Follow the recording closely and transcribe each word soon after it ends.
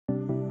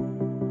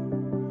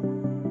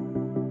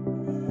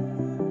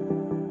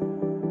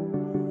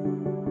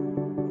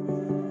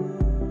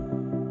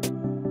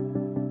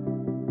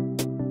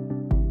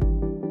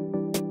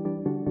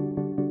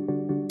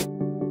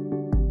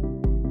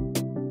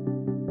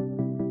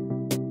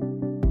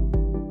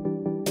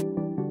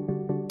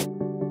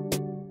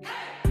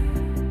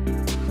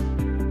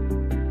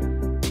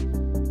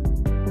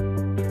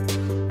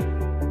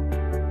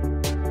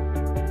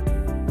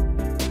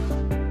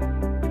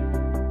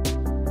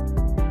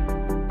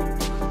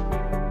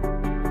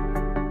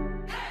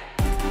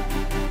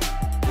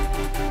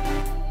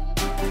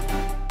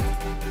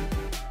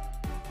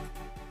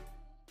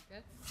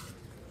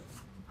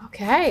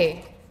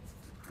Okay.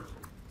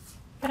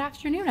 Good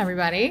afternoon,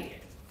 everybody.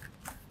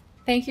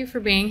 Thank you for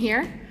being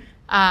here.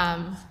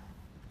 I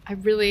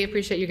really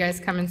appreciate you guys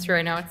coming through.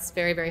 I know it's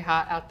very, very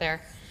hot out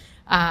there.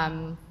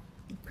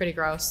 Pretty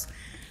gross.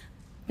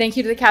 Thank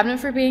you to the cabinet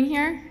for being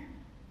here.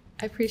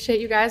 I appreciate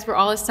you guys. We're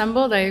all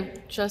assembled.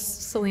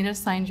 Selina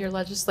signed your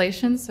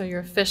legislation, so you're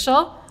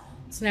official.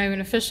 So now you have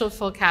an official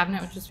full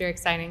cabinet, which is very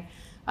exciting.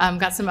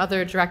 Got some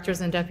other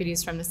directors and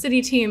deputies from the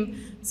city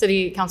team,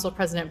 City Council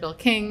President Bill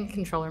King,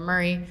 Controller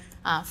Murray,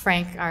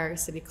 Frank, our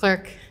city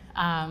clerk.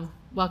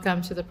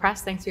 Welcome to the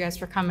press. Thanks you guys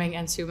for coming,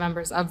 and to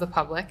members of the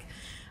public.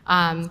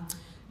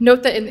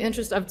 Note that in the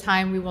interest of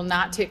time, we will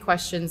not take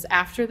questions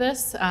after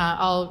this.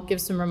 I'll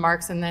give some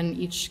remarks, and then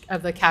each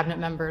of the cabinet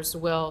members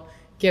will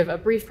give a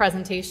brief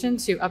presentation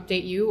to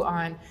update you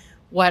on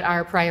what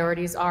our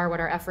priorities are,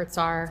 what our efforts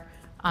are,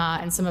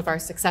 and some of our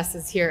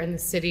successes here in the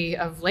city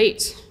of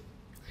late.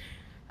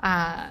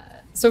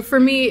 So for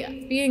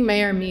me, being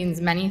mayor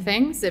means many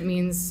things. It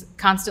means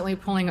constantly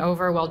pulling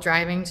over while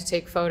driving to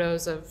take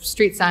photos of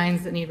street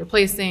signs that need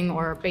replacing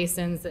or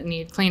basins that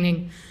need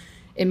cleaning.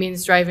 It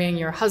means driving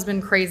your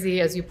husband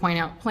crazy as you point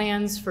out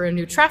plans for a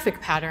new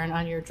traffic pattern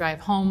on your drive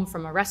home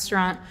from a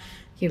restaurant.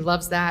 He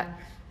loves that.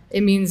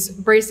 It means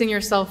bracing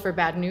yourself for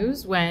bad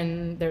news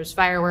when there's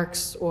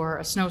fireworks or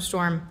a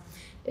snowstorm.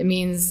 It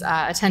means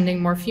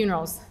attending more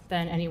funerals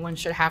than anyone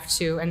should have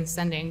to and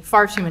sending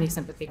far too many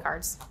sympathy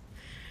cards.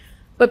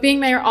 But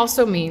being mayor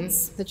also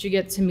means that you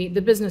get to meet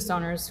the business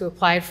owners who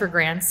applied for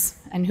grants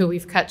and who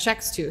we've cut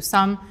checks to,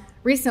 some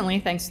recently,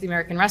 thanks to the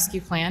American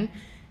Rescue Plan,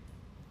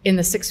 in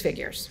the six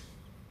figures.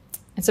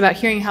 It's about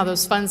hearing how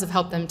those funds have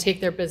helped them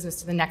take their business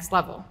to the next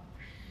level.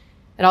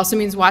 It also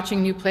means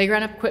watching new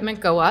playground equipment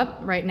go up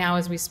right now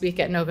as we speak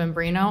at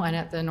Novembrino and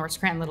at the North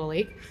Scranton Little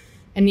League,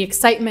 and the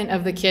excitement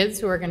of the kids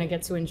who are going to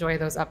get to enjoy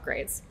those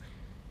upgrades.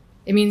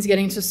 It means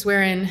getting to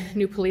swear in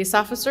new police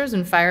officers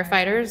and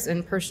firefighters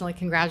and personally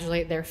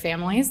congratulate their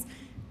families,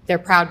 their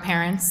proud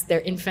parents,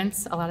 their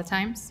infants a lot of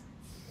times.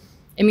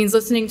 It means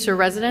listening to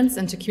residents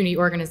and to community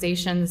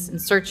organizations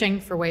and searching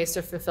for ways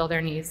to fulfill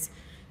their needs,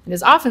 and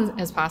as often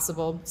as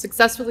possible,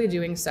 successfully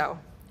doing so,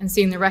 and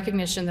seeing the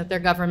recognition that their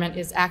government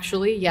is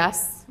actually,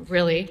 yes,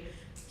 really,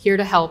 here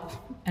to help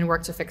and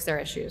work to fix their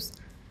issues.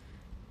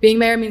 Being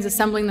mayor means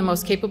assembling the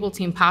most capable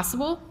team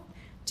possible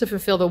to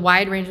fulfill the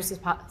wide range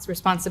of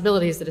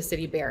responsibilities that a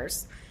city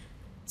bears.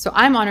 So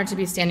I'm honored to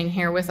be standing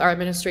here with our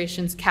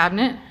administration's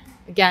cabinet,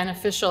 again,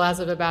 official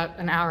as of about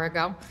an hour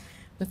ago,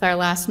 with our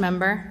last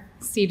member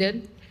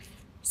seated,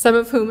 some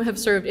of whom have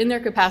served in their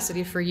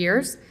capacity for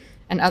years,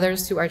 and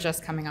others who are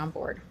just coming on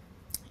board.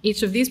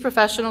 Each of these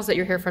professionals that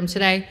you'll hear from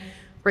today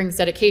brings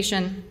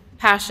dedication,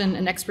 passion,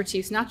 and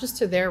expertise, not just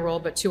to their role,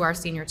 but to our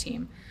senior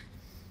team.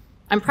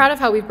 I'm proud of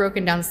how we've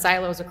broken down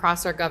silos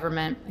across our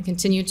government and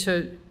continue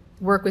to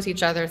work with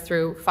each other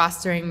through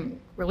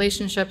fostering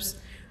relationships,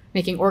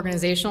 making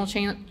organizational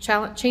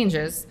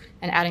changes,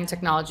 and adding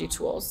technology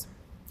tools.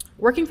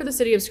 Working for the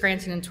city of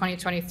Scranton in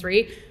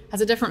 2023 has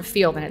a different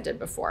feel than it did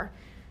before.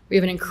 We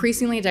have an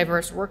increasingly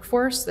diverse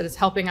workforce that is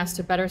helping us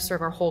to better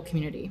serve our whole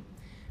community.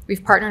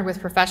 We've partnered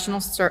with professional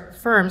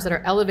firms that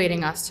are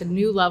elevating us to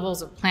new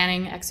levels of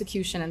planning,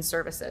 execution, and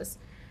services.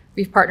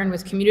 We've partnered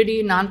with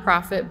community,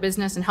 nonprofit,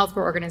 business, and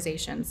healthcare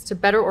organizations to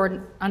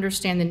better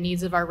understand the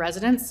needs of our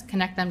residents,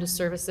 connect them to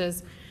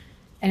services,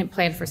 and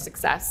plan for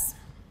success.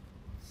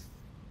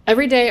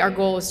 Every day, our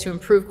goal is to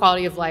improve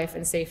quality of life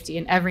and safety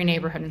in every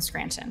neighborhood in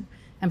Scranton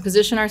and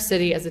position our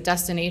city as a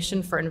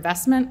destination for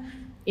investment,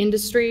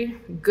 industry,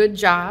 good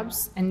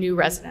jobs, and new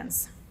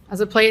residents,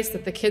 as a place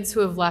that the kids who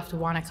have left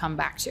want to come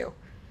back to.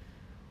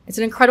 It's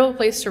an incredible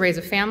place to raise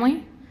a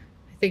family.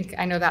 I think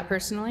I know that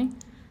personally.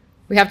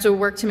 We have to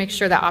work to make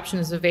sure that option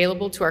is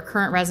available to our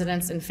current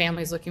residents and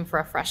families looking for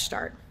a fresh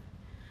start.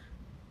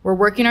 We're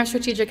working our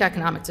strategic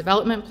economic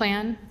development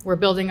plan. We're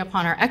building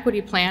upon our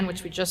equity plan,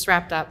 which we just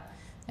wrapped up,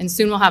 and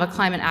soon we'll have a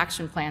climate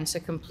action plan to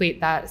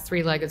complete that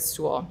three-legged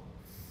stool.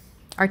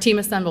 Our team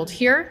assembled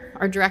here,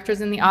 our directors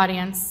in the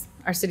audience,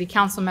 our city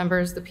council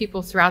members, the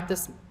people throughout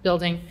this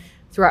building,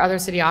 through our other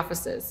city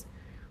offices.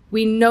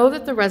 We know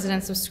that the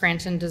residents of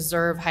Scranton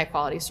deserve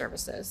high-quality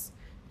services,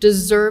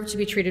 deserve to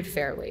be treated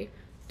fairly,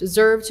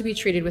 deserve to be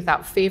treated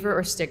without favor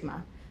or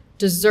stigma,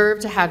 deserve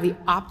to have the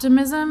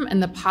optimism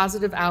and the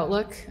positive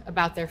outlook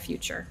about their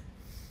future.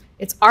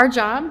 It's our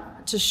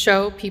job to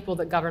show people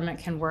that government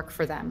can work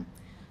for them,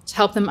 to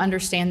help them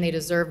understand they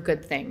deserve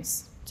good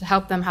things, to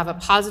help them have a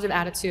positive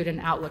attitude and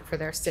outlook for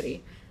their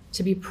city,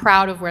 to be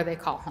proud of where they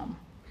call home,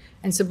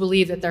 and to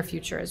believe that their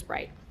future is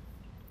bright.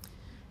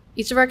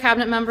 Each of our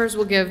cabinet members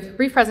will give a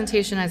brief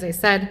presentation, as I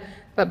said,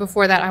 but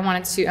before that, I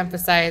wanted to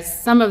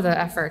emphasize some of the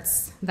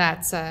efforts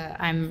that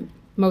I'm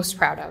most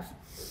proud of.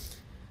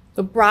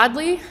 So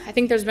broadly, I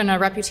think there's been a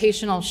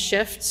reputational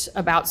shift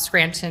about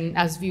Scranton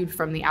as viewed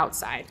from the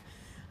outside.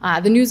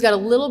 The news got a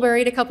little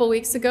buried a couple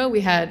weeks ago.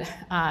 We had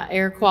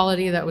air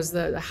quality that was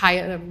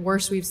the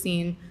worst we've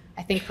seen,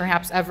 I think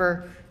perhaps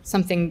ever.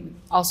 Something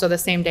also the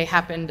same day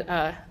happened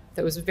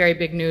that was very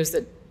big news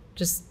that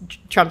just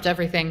trumped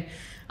everything.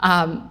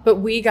 But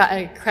we got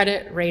a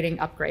credit rating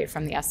upgrade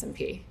from the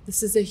S&P.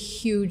 This is a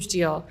huge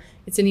deal.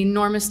 It's an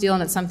enormous deal,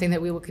 and it's something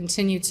that we will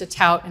continue to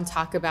tout and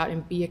talk about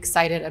and be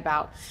excited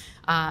about.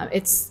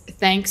 It's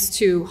thanks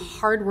to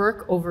hard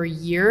work over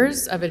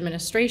years of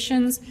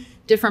administrations,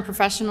 different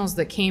professionals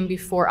that came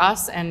before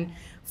us, and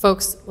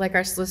folks like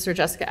our solicitor,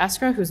 Jessica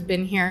Eskra, who's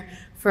been here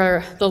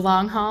for the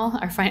long haul,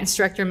 our finance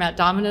director, Matt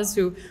Dominus,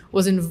 who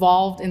was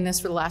involved in this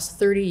for the last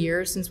 30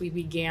 years since we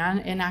began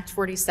in Act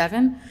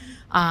 47.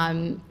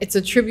 It's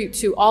a tribute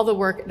to all the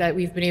work that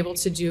we've been able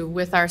to do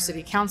with our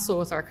city council,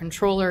 with our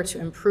controller, to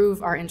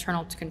improve our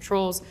internal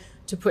controls,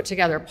 to put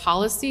together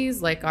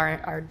policies like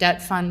our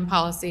debt fund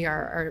policy,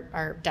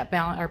 our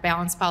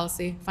balance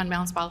policy, fund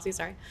balance policy,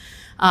 sorry,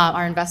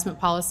 our investment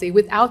policy.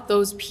 Without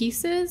those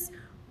pieces,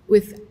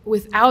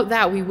 without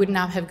that, we would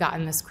not have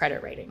gotten this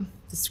credit rating.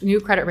 This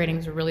new credit rating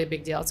is a really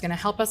big deal. It's going to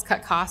help us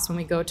cut costs when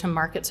we go to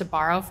market to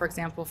borrow, for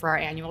example, for our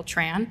annual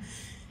TRAN.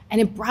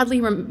 And it broadly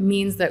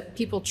means that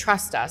people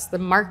trust us. The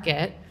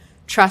market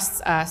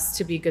trusts us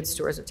to be good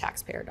stewards of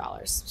taxpayer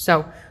dollars.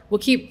 So we'll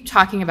keep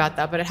talking about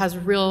that, but it has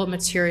real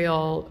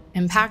material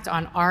impact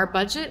on our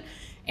budget,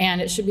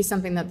 and it should be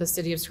something that the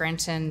City of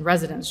Scranton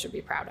residents should be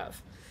proud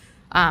of.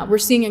 We're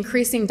seeing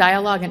increasing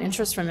dialogue and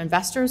interest from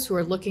investors who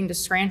are looking to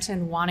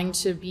Scranton, wanting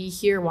to be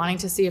here, wanting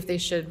to see if they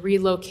should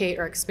relocate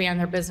or expand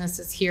their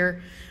businesses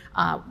here.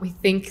 We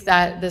think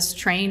that this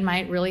train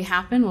might really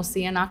happen. We'll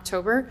see in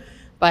October,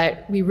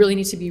 but we really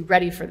need to be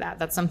ready for that.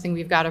 That's something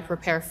we've got to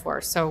prepare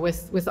for. So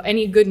with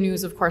any good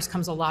news, of course,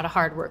 comes a lot of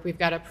hard work. We've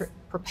got to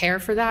prepare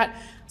for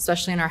that,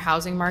 especially in our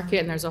housing market,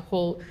 and there's a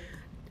whole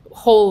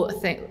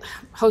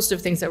host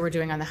of things that we're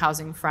doing on the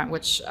housing front,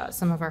 which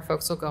some of our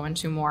folks will go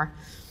into more.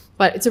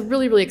 But it's a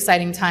really, really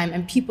exciting time,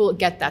 and people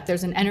get that.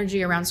 There's an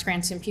energy around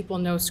Scranton. People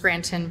know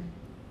Scranton.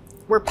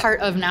 We're part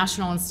of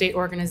national and state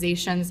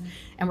organizations,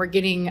 and we're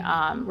getting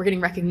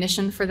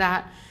recognition for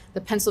that.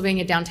 The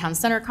Pennsylvania Downtown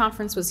Center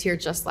Conference was here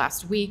just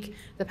last week.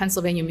 The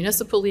Pennsylvania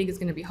Municipal League is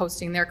going to be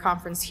hosting their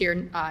conference here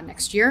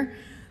next year.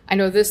 I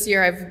know this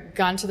year I've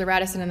gone to the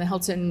Radisson and the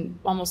Hilton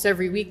almost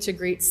every week to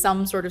greet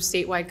some sort of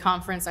statewide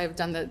conference. I've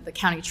done the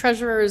county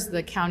treasurers,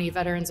 the county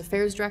veterans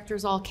affairs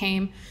directors all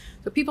came.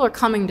 So people are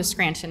coming to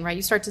Scranton, right?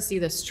 You start to see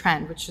this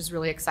trend, which is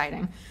really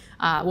exciting.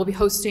 We'll be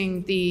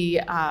hosting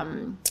the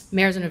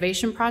Mayor's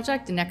Innovation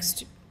Project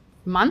next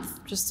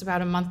month, just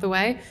about a month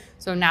away.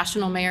 So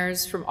national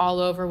mayors from all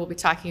over will be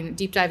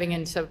deep diving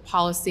into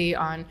policy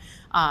on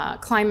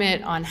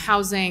climate, on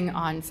housing,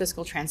 on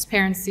fiscal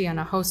transparency, and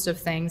a host of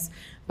things.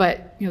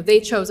 But they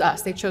chose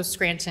us. They chose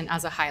Scranton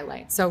as a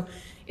highlight. So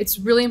it's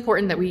really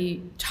important that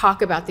we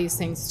talk about these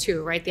things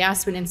too, right? The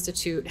Aspen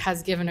Institute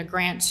has given a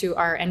grant to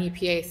our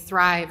NEPA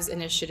Thrives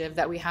initiative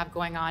that we have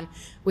going on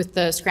with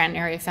the Scranton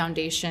Area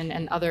Foundation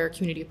and other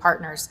community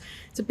partners.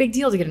 It's a big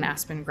deal to get an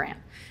Aspen grant.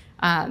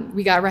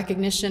 We got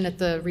recognition at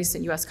the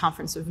recent U.S.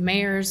 Conference of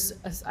Mayors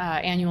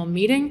annual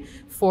meeting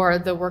for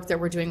the work that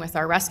we're doing with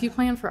our rescue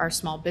plan for our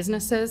small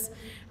businesses.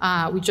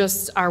 We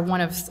just are one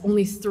of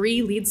only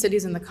 3 lead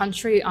cities in the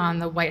country on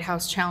the White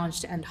House Challenge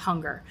to End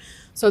Hunger.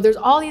 So there's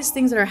all these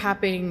things that are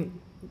happening,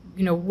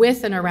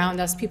 with and around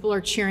us. People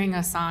are cheering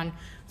us on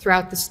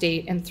throughout the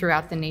state and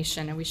throughout the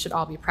nation, and we should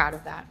all be proud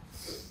of that.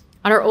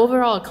 On our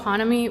overall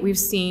economy, we've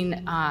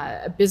seen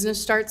business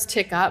starts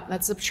tick up.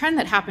 That's a trend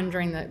that happened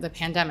during the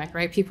pandemic,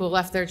 right? People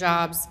left their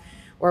jobs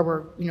or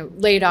were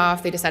laid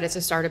off. They decided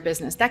to start a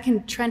business. That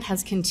trend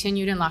has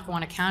continued in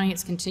Lackawanna County.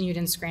 It's continued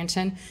in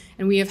Scranton.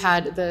 And we have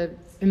had the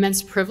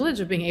immense privilege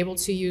of being able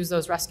to use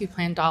those rescue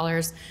plan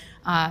dollars,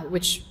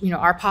 which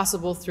are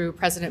possible through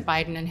President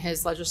Biden and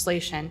his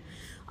legislation,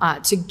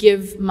 to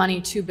give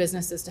money to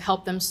businesses to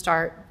help them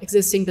start,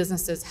 existing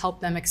businesses,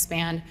 help them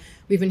expand.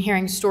 We've been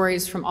hearing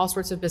stories from all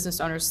sorts of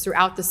business owners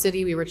throughout the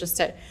city. We were just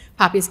at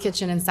Poppy's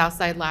Kitchen in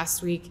Southside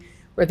last week,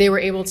 where they were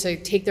able to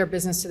take their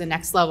business to the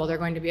next level. They're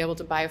going to be able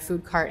to buy a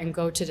food cart and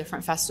go to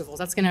different festivals.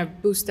 That's going to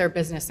boost their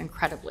business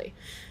incredibly.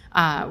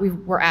 We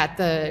were at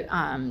the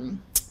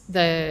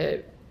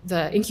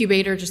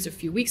incubator just a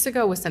few weeks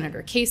ago with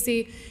Senator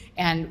Casey,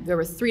 and there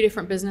were 3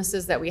 different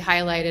businesses that we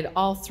highlighted,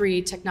 all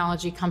 3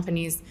 technology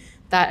companies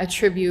that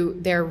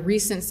attribute their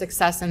recent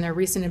success and their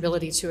recent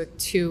ability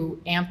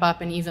to amp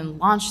up and even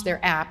launch their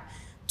app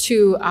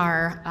to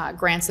our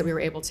grants that we were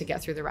able to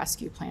get through the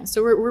rescue plan.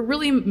 So we're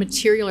really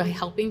materially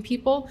helping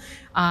people,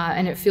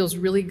 and it feels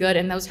really good,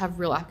 and those have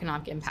real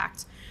economic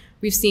impact.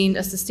 We've seen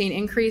a sustained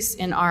increase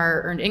in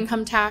our earned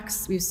income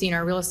tax. We've seen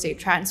our real estate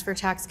transfer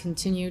tax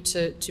continue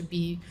to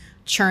be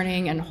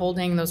churning and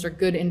holding. Those are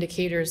good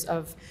indicators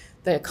of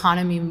the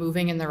economy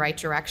moving in the right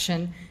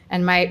direction.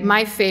 And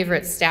my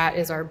favorite stat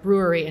is our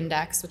brewery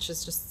index, which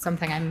is just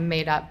something I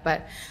made up,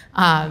 but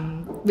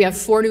we have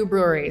 4 new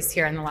breweries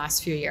here in the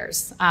last few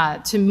years.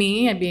 To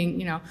me, and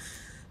being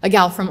a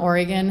gal from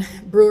Oregon,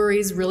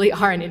 breweries really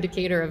are an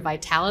indicator of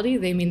vitality.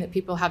 They mean that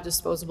people have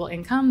disposable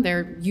income.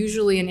 They're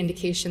usually an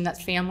indication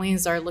that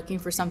families are looking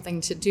for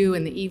something to do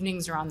in the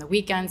evenings or on the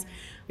weekends.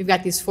 We've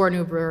got these 4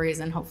 new breweries,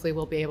 and hopefully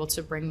we'll be able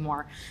to bring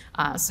more.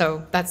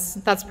 So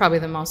that's probably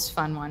the most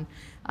fun one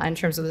in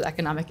terms of the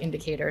economic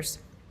indicators.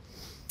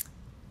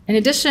 In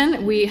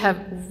addition, we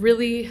have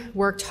really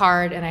worked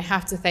hard, and I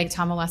have to thank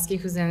Tom Oleski,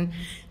 who's in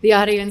the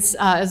audience,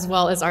 as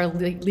well as our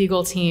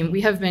legal team.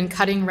 We have been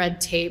cutting red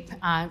tape.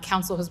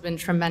 Council has been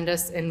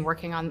tremendous in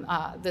working on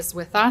this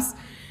with us.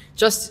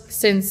 Just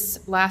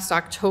since last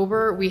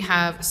October, we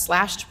have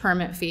slashed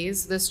permit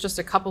fees. This just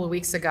a couple of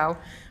weeks ago,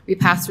 we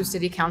passed through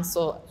City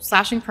Council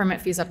slashing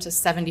permit fees up to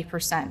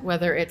 70%,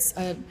 whether it's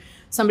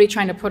somebody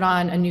trying to put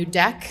on a new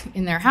deck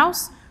in their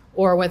house,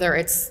 or whether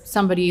it's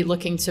somebody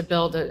looking to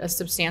build a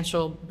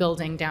substantial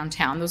building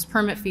downtown. Those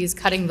permit fees,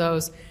 cutting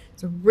those,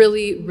 is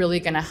really,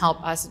 really gonna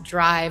help us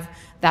drive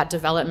that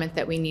development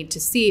that we need to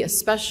see,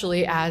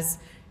 especially as,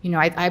 you know,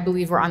 I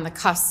believe we're on the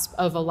cusp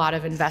of a lot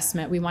of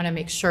investment. We wanna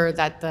make sure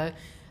that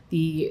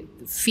the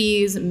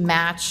fees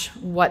match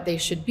what they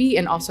should be,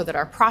 and also that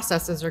our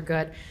processes are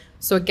good.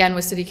 So again,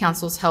 with City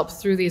Council's help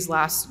through these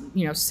last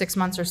 6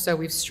 months or so,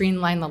 we've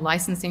streamlined the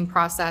licensing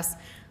process.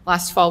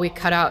 Last fall, we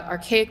cut out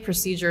archaic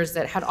procedures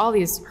that had all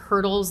these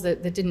hurdles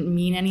that didn't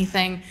mean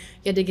anything.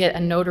 You had to get a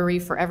notary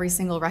for every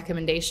single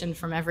recommendation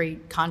from every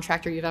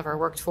contractor you've ever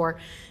worked for.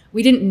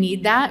 We didn't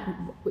need that.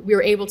 We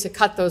were able to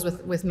cut those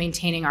with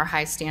maintaining our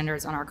high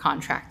standards on our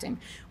contracting.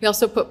 We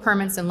also put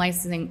permits and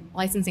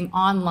licensing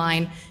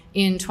online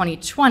in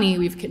 2020.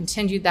 We've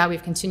continued that.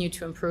 We've continued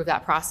to improve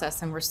that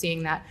process, and we're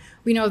seeing that.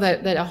 We know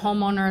that a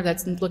homeowner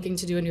that's looking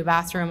to do a new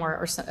bathroom,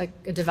 or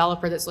a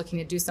developer that's looking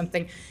to do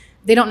something,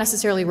 they don't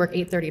necessarily work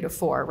 8:30 to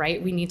 4,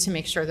 right? We need to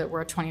make sure that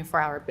we're a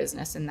 24-hour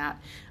business in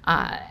that.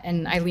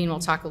 And Eileen will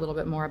talk a little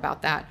bit more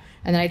about that.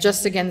 And then I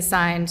just again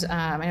signed,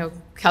 I know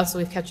Council,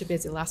 we've kept you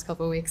busy the last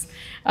couple of weeks,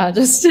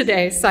 just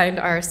today signed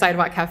our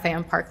Sidewalk Cafe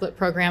and Parklet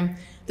program.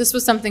 This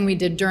was something we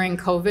did during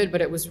COVID, but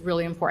it was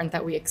really important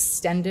that we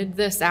extended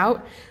this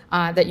out,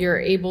 that you're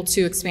able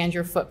to expand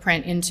your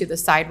footprint into the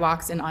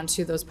sidewalks and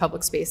onto those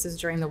public spaces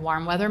during the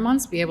warm weather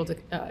months, be able to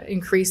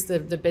increase the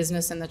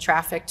business and the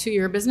traffic to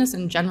your business,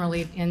 and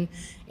generally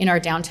in our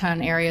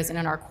downtown areas and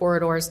in our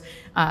corridors.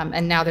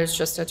 And now there's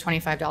just a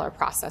 $25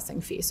 processing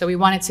fee. So we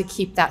wanted to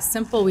keep that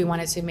simple. We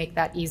wanted to make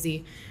that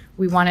easy.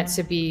 We want it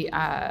to be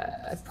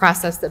a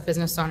process that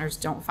business owners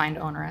don't find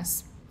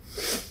onerous.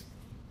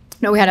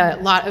 We had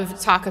a lot of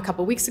talk a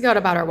couple weeks ago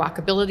about our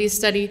walkability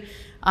study.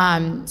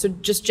 So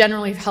just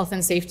generally health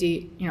and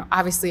safety,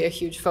 obviously a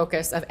huge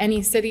focus of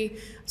any city,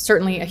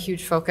 certainly a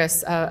huge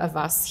focus of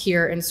us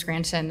here in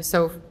Scranton.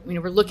 So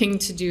we're looking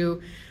to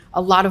do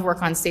a lot of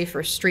work on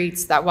safer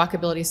streets. That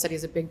walkability study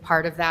is a big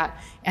part of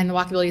that. And the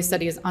walkability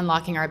study is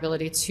unlocking our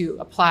ability to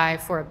apply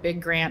for a big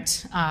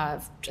grant. I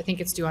think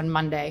it's due on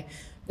Monday.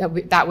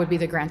 That would be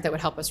the grant that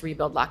would help us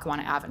rebuild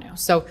Lackawanna Avenue.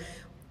 So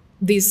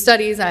these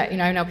studies,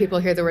 I know people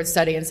hear the word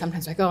study and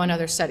sometimes like, oh,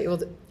 another study.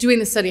 Well, doing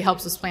the study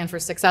helps us plan for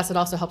success. It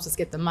also helps us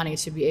get the money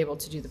to be able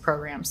to do the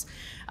programs.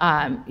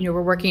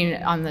 We're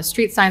working on the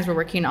street signs. We're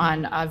working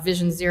on a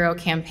Vision Zero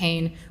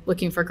campaign,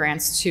 looking for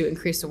grants to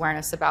increase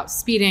awareness about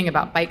speeding,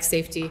 about bike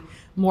safety,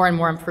 more and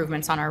more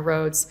improvements on our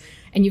roads.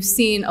 And you've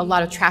seen a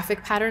lot of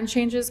traffic pattern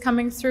changes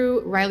coming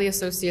through. Riley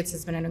Associates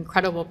has been an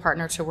incredible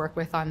partner to work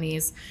with on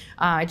these.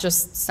 I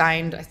just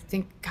signed, I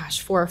think,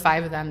 4 or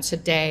 5 of them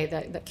today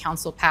that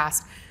council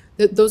passed.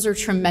 Those are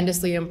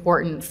tremendously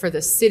important for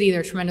the city.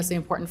 They're tremendously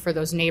important for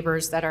those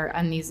neighbors that are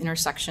on these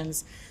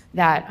intersections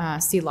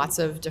that see lots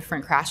of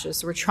different crashes.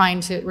 So we're trying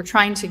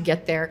to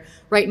get there.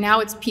 Right now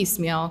it's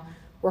piecemeal.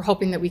 We're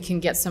hoping that we can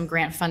get some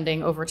grant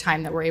funding over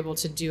time that we're able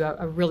to do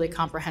a really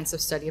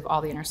comprehensive study of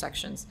all the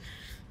intersections.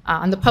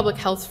 On the public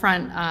health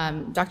front,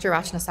 Dr.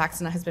 Rachna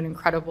Saxena has been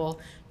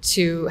incredible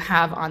to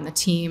have on the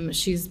team.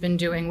 She's been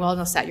doing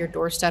wellness at your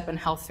doorstep and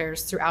health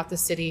fairs throughout the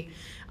city.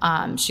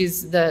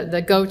 She's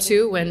the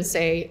go-to when,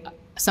 say,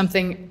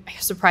 something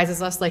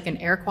surprises us like an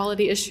air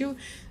quality issue.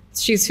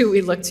 She's who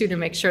we look to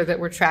make sure that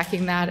we're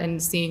tracking that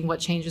and seeing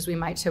what changes we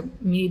might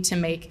need to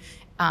make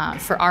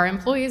for our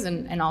employees,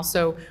 and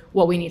also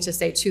what we need to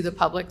say to the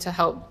public to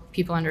help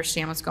people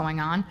understand what's going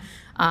on.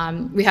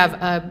 We have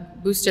a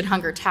boosted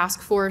hunger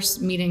task force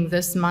meeting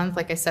this month.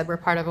 Like I said, we're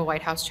part of a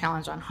White House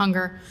challenge on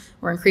hunger.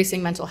 We're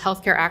increasing mental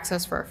health care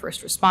access for our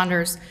first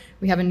responders.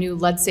 We have a new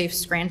Lead Safe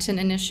Scranton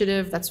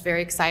initiative. That's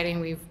very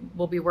exciting.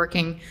 We'll be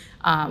working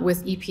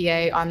with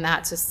EPA on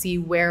that to see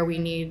where we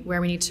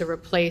need to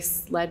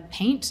replace lead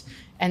paint.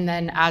 And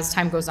then as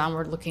time goes on,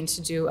 we're looking to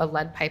do a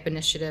lead pipe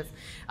initiative.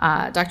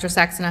 Dr.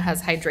 Saxena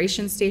has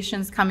hydration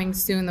stations coming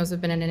soon. Those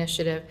have been an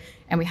initiative.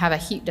 And we have a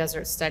heat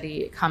desert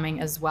study coming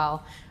as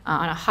well.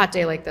 On a hot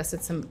day like this,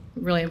 it's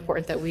really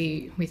important that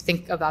we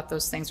think about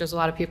those things. There's a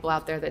lot of people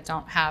out there that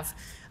don't have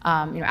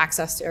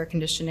access to air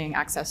conditioning,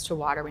 access to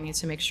water. We need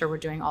to make sure we're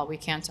doing all we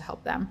can to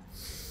help them.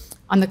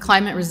 On the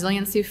climate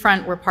resiliency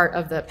front, we're part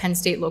of the Penn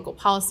State Local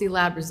Policy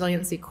Lab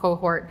Resiliency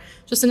Cohort.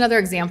 Just another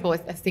example, I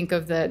think,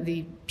 of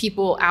the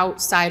people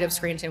outside of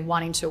Scranton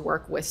wanting to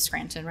work with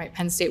Scranton, right?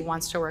 Penn State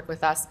wants to work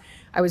with us.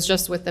 I was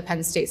just with the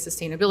Penn State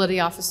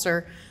Sustainability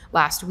Officer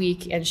last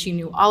week, and she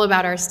knew all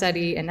about our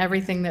study and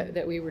everything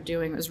that we were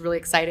doing. It was really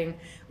exciting.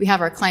 We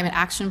have our Climate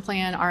Action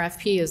Plan,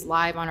 RFP, is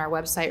live on our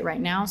website right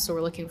now, so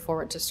we're looking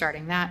forward to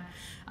starting that.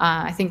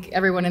 I think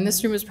everyone in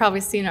this room has probably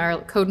seen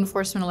our code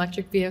enforcement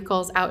electric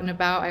vehicles out and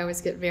about. I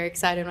always get very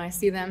excited when I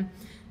see them.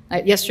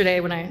 Yesterday,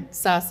 when I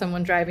saw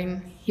someone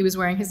driving, he was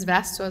wearing his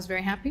vest, so I was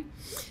very happy.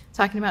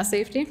 Talking about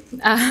safety.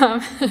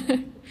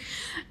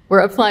 We're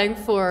applying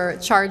for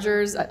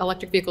chargers,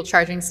 electric vehicle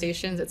charging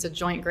stations. It's a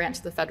joint grant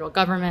to the federal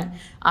government,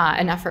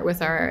 an effort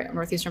with our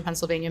Northeastern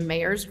Pennsylvania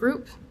Mayors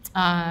Group.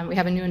 We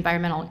have a new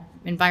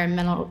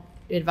environmental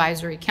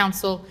advisory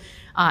council,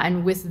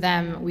 and with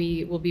them,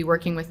 we will be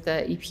working with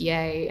the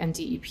EPA and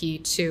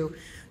DEP to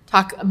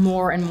talk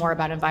more and more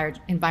about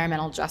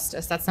environmental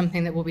justice. That's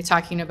something that we'll be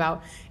talking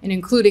about, and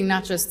including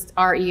not just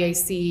our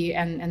EAC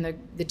and the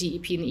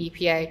DEP and the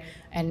EPA,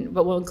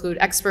 but we'll include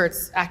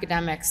experts,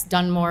 academics,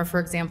 Dunmore, for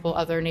example,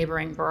 other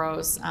neighboring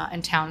boroughs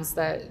and towns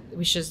that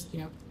we should,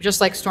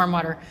 just like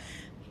stormwater,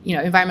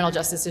 environmental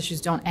justice issues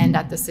don't end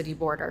at the city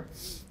border.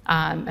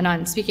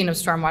 And speaking of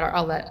stormwater,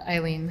 I'll let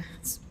Eileen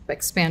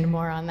expand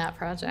more on that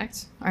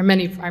project, our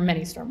many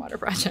stormwater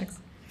projects.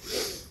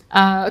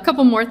 A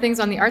couple more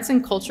things on the arts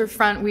and culture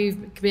front.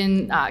 We've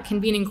been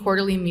convening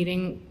quarterly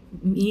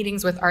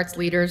meetings with arts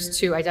leaders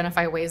to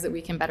identify ways that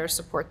we can better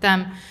support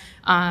them.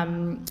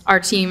 Our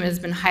team has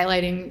been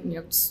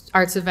highlighting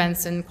arts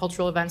events and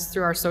cultural events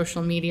through our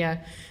social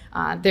media.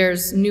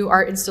 There's new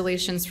art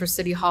installations for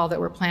City Hall that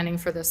we're planning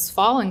for this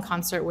fall in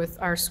concert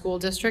with our school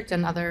district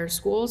and other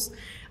schools.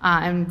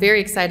 I'm very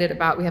excited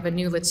we have a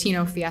new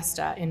Latino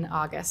fiesta in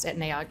August at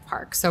Naog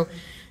Park. So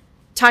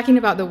talking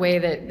about the way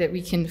that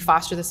we can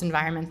foster this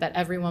environment that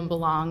everyone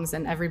belongs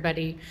and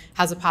everybody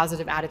has a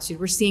positive attitude.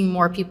 We're seeing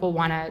more people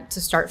want to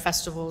start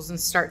festivals and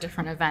start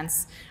different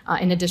events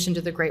in addition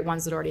to the great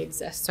ones that already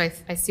exist. So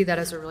I see that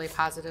as a really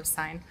positive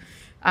sign.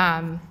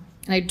 And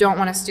I don't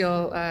want to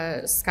steal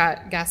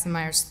Scott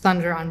Gassenmeyer's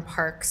thunder on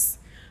parks,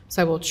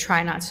 so I will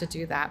try not to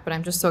do that, but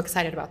I'm just so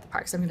excited about the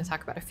parks. I'm going to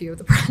talk about a few of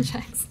the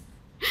projects.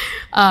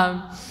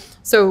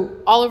 So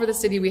all over the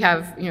city we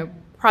have,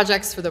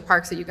 projects for the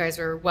parks that you guys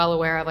are well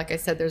aware of. Like I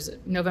said, there's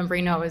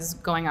Novembrino is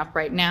going up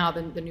right now,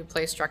 the new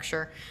play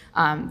structure.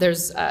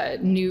 There's a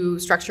new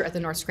structure at the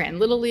North Scranton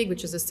Little League,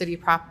 which is a city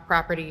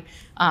property.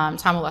 Tom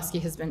Oleski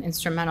has been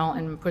instrumental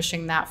in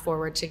pushing that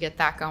forward to get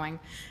that going.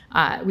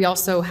 We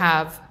also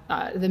have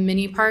the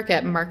mini park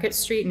at Market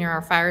Street near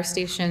our fire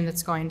station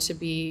that's going to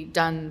be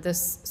done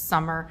this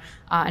summer,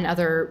 and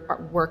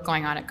other work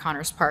going on at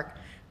Connors Park.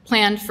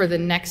 Planned for the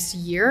next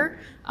year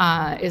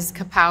is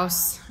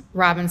Capouse,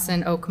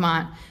 Robinson,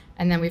 Oakmont,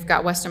 and then we've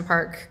got Weston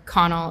Park,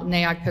 Connell,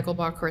 Naog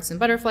pickleball courts and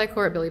butterfly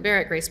court, Billy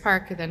Barrett, Grace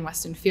Park, and then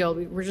Weston Field.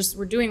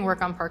 We're doing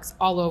work on parks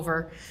all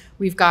over.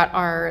 We've got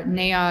our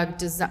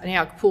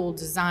Naog pool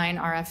design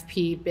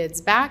RFP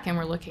bids back, and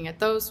we're looking at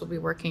those. We'll be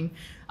working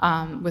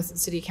with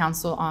City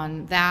Council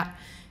on that.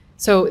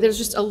 So there's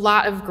just a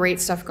lot of great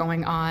stuff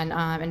going on,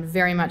 and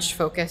very much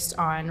focused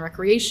on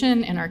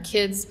recreation and our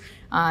kids.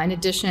 In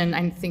addition,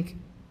 I think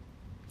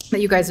that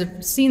you guys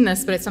have seen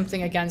this, but it's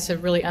something, again, to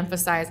really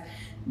emphasize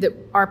that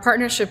our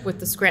partnership with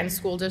the Scranton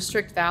School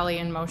District, Valley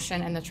in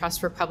Motion, and the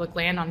Trust for Public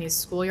Land on these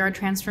schoolyard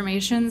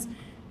transformations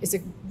is a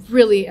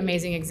really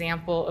amazing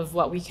example of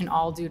what we can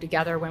all do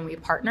together when we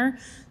partner.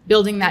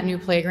 Building that new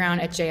playground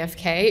at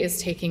JFK is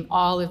taking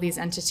all of these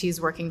entities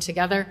working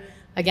together.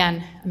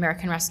 Again,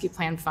 American Rescue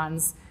Plan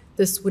funds.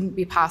 This wouldn't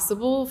be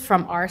possible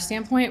from our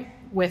standpoint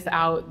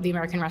without the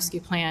American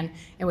Rescue Plan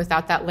and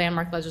without that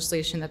landmark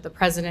legislation that the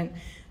president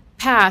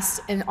passed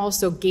and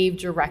also gave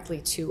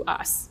directly to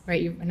us,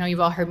 right? I know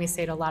you've all heard me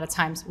say it a lot of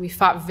times. We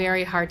fought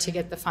very hard to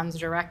get the funds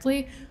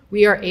directly.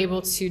 We are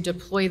able to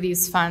deploy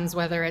these funds,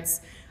 whether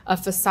it's a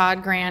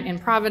facade grant in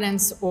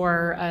Providence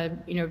or a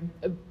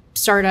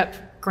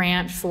startup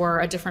grant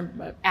for a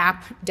different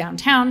app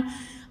downtown,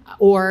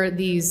 or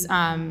these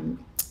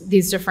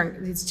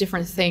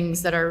different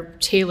things that are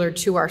tailored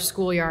to our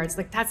schoolyards.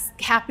 Like, that's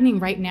happening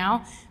right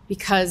now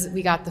because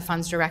we got the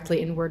funds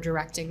directly and we're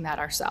directing that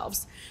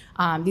ourselves.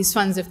 These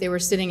funds, if they were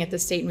sitting at the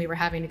state and we were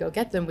having to go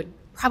get them, would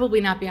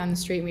probably not be on the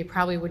street, and we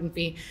probably wouldn't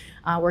be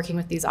working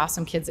with these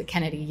awesome kids at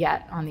Kennedy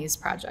yet on these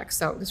projects.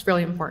 So it's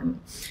really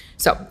important.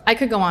 So I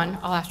could go on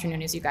all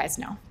afternoon, as you guys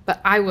know, but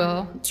I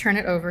will turn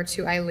it over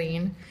to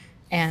Eileen,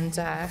 and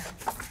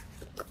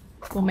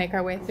we'll make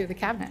our way through the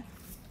cabinet.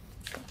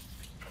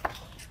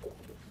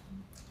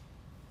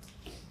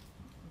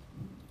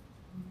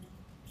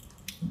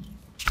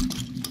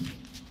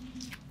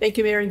 Thank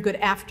you, Mayor, and good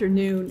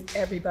afternoon,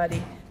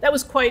 everybody. That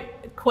was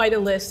quite a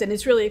list, and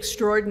it's really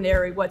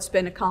extraordinary what's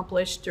been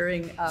accomplished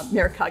during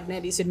Mayor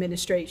Cognetti's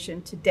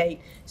administration to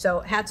date. So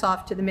hats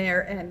off to the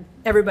mayor and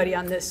everybody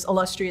on this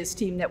illustrious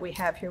team that we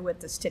have here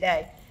with us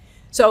today.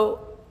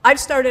 So I've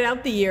started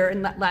out the year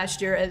and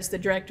last year as the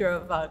director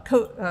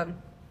of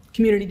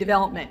community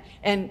development,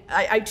 and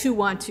I too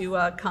want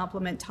to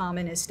compliment Tom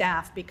and his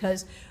staff,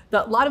 because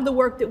a lot of the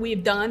work that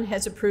we've done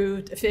has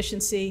improved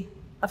efficiency,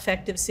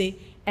 effectiveness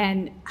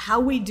and how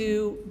we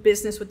do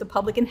business with the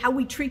public and how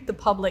we treat the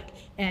public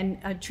and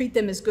treat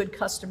them as good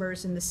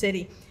customers in the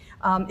city.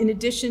 In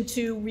addition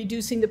to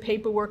reducing the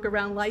paperwork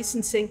around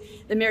licensing,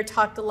 the mayor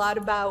talked a lot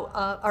about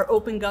our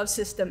open gov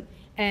system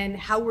and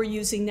how we're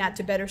using that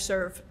to better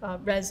serve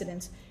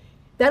residents.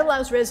 That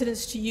allows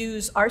residents to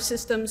use our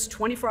systems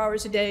 24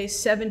 hours a day,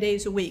 7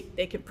 days a week.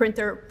 They could print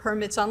their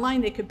permits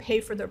online, they could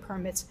pay for their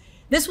permits.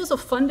 This was a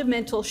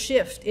fundamental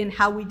shift in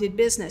how we did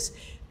business,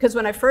 because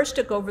when I first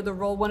took over the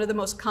role, one of the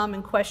most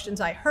common questions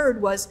I heard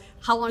was,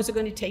 how long is it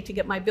going to take to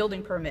get my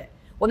building permit?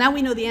 Well, now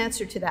we know the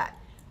answer to that.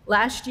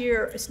 Last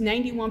year,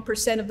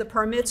 91% of the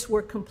permits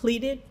were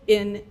completed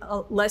in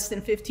less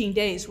than 15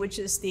 days, which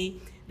is the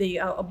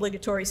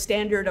obligatory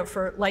standard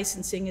for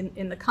licensing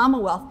in the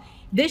Commonwealth.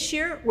 This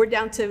year, we're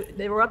up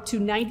to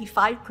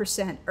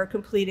 95% are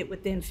completed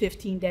within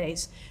 15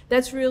 days.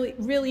 That's really,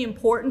 really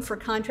important for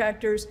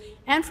contractors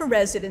and for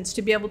residents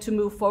to be able to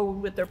move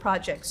forward with their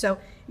projects. So,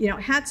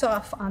 hats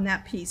off on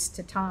that piece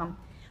to Tom.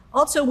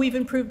 Also, we've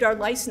improved our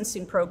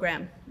licensing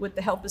program with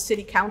the help of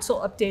City Council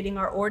updating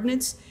our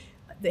ordinance,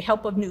 the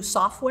help of new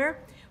software.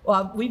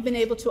 We've been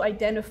able to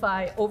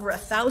identify over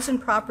 1,000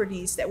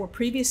 properties that were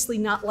previously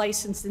not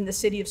licensed in the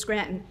city of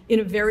Scranton in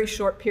a very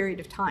short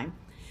period of time.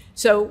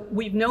 So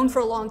we've known for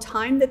a long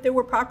time that there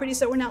were properties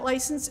that were not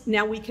licensed.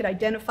 Now we could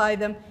identify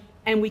them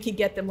and we could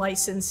get them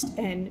licensed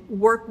and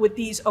work with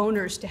these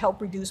owners to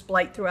help reduce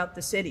blight throughout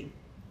the city.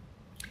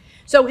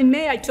 So in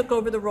May, I took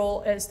over the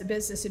role as the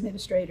business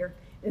administrator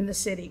in the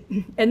city.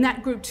 And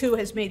that group too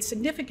has made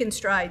significant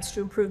strides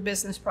to improve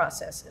business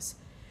processes.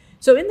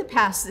 So in the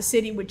past, the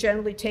city would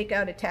generally take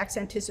out a tax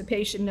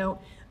anticipation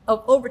note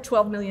of over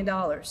 $12 million.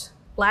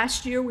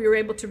 Last year, we were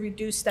able to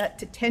reduce that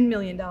to $10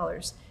 million.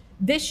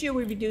 This year,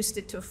 we reduced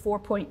it to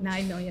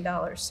 $4.9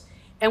 million.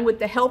 And with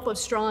the help of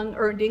strong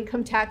earned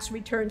income tax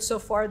returns so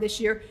far this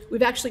year,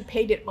 we've actually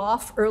paid it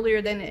off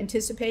earlier than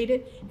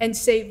anticipated and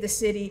saved the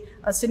city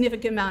a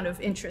significant amount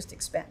of interest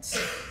expense.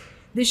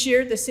 This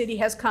year, the city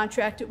has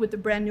contracted with a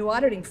brand new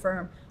auditing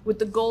firm with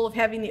the goal of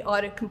having the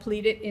audit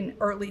completed in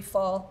early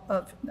fall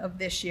of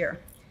this year.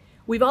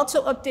 We've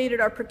also updated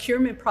our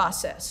procurement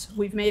process.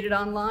 We've made it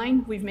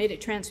online, we've made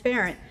it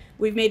transparent,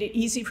 we've made it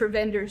easy for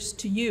vendors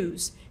to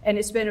use, and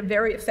it's been a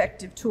very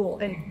effective tool,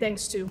 and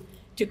thanks to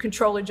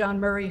Controller John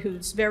Murray,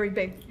 who's a very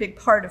big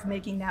part of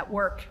making that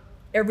work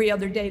every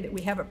other day that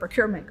we have a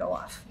procurement go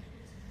off.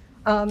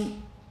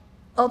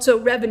 Also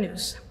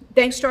revenues.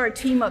 Thanks to our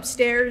team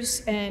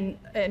upstairs and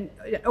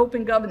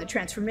Open Gov and the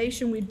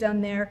transformation we've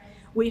done there,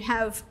 we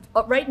have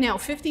right now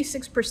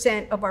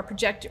 56% of our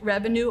projected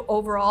revenue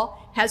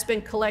overall has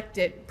been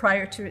collected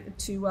prior to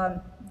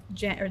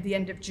the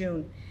end of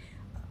June.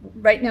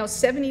 Right now,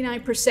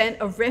 79%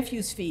 of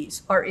refuse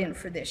fees are in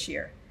for this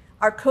year.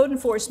 Our code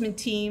enforcement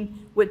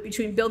team,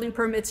 between building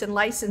permits and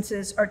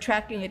licenses, are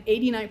tracking at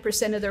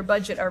 89% of their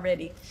budget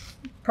already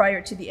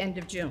prior to the end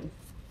of June.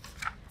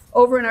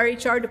 Over in our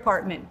HR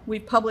department,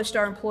 we've published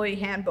our employee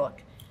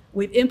handbook.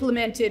 We've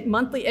implemented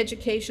monthly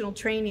educational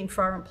training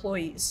for our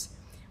employees.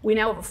 We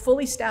now have a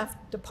fully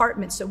staffed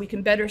department so we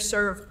can better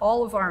serve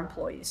all of our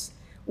employees.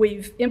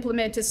 We've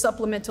implemented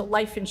supplemental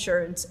life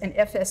insurance and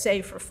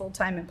FSA for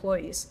full-time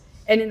employees.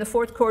 And in the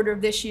fourth quarter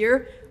of this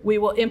year, we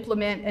will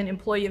implement an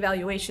employee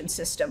evaluation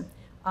system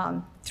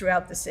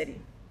throughout the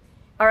city.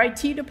 Our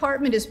IT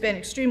department has been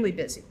extremely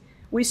busy.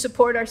 We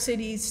support our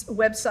city's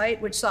website,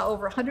 which saw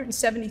over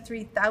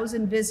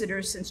 173,000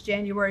 visitors since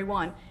January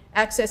 1,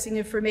 accessing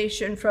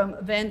information from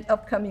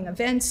upcoming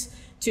events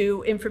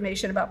to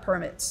information about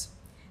permits.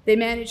 They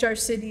manage our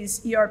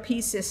city's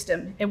ERP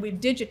system, and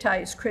we've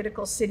digitized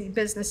critical city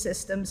business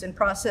systems and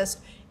processed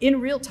in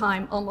real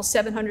time almost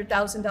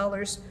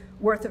 $700,000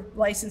 worth of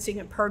licensing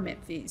and permit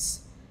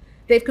fees.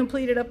 They've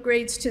completed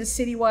upgrades to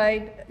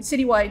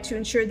citywide to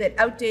ensure that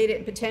outdated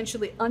and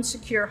potentially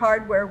unsecure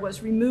hardware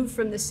was removed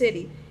from the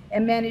city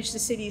and managed the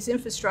city's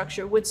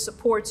infrastructure, which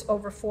supports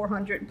over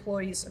 400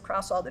 employees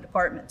across all the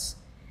departments.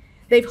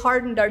 They've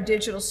hardened our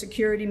digital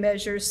security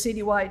measures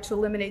citywide to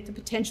eliminate the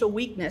potential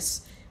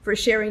weakness for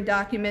sharing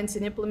documents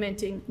and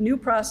implementing new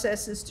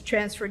processes to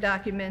transfer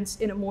documents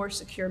in a more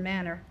secure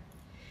manner.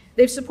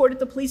 They've supported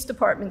the police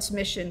department's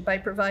mission by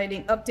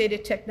providing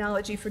updated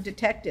technology for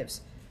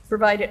detectives,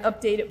 provided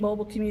updated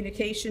mobile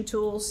communication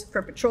tools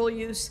for patrol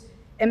use,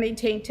 and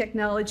maintained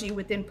technology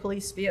within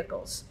police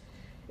vehicles.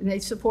 And they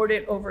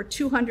supported over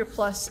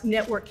 200+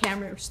 network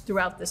cameras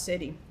throughout the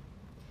city.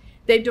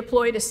 They've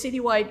deployed a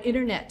citywide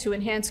internet to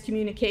enhance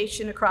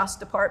communication across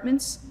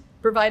departments,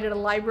 provided a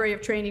library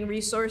of training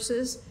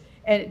resources,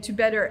 and to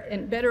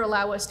better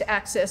allow us to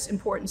access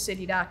important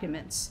city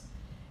documents.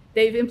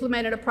 They've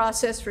implemented a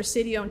process for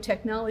city-owned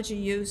technology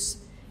use,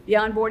 the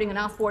onboarding and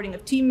offboarding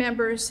of team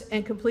members,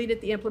 and completed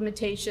the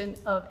implementation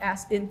of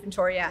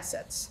inventory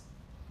assets.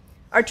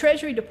 Our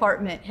Treasury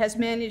Department has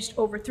managed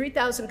over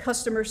 3,000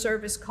 customer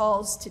service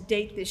calls to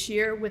date this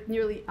year with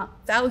nearly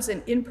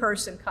 1,000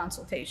 in-person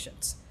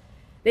consultations.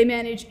 They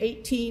manage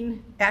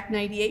 18 Act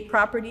 98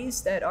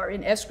 properties that are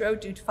in escrow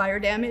due to fire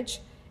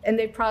damage, and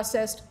they've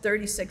processed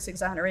 36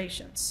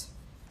 exonerations.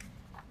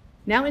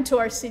 Now into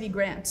our city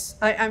grants.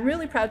 I'm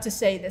really proud to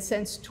say that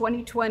since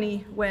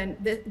 2020, when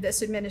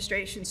this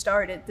administration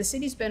started, the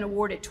city's been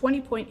awarded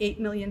 $20.8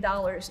 million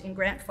in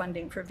grant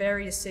funding for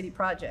various city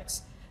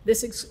projects.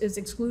 This is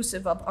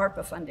exclusive of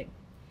ARPA funding.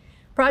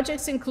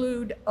 Projects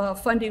include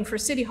funding for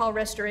City Hall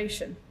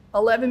restoration,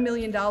 $11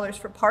 million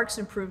for parks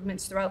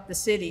improvements throughout the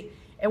city,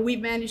 and we've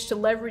managed to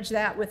leverage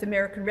that with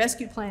American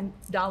Rescue Plan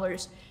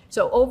dollars.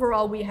 So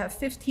overall, we have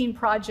 15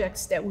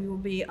 projects that we will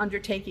be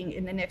undertaking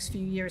in the next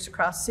few years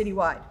across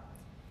citywide.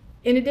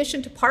 In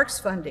addition to parks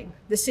funding,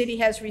 the city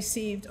has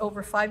received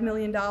over $5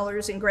 million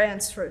in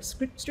grants for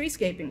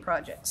streetscaping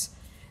projects.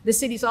 The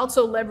city's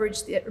also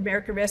leveraged the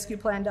American Rescue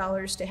Plan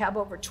dollars to have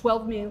over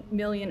 $12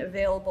 million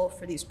available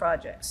for these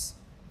projects.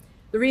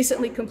 The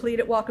recently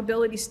completed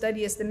walkability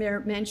study, as the mayor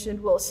mentioned,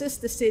 will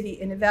assist the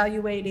city in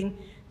evaluating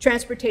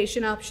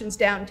transportation options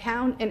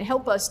downtown and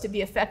help us to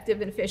be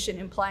effective and efficient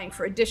in applying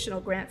for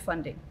additional grant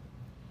funding.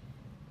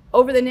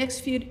 Over the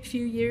next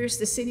few years,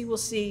 the city will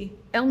see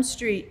Elm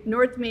Street,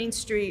 North Main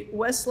Street,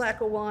 West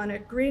Lackawanna,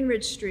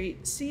 Greenridge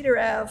Street, Cedar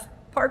Ave,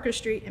 Parker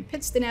Street, and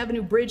Pittston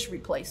Avenue bridge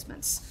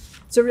replacements.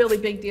 It's a really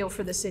big deal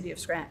for the city of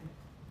Scranton.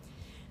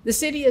 The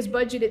city has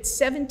budgeted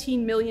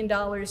 $17 million in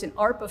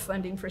ARPA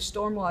funding for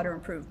stormwater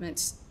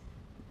improvements.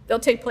 They'll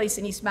take place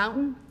in East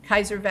Mountain,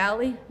 Kaiser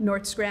Valley,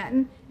 North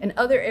Scranton, and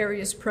other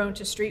areas prone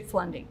to street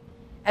flooding.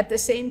 At the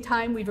same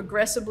time, we've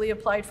aggressively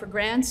applied for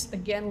grants,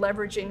 again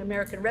leveraging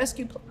American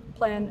Rescue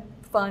Plan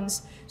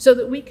funds, so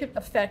that we could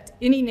affect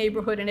any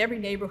neighborhood and every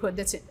neighborhood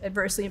that's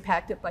adversely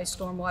impacted by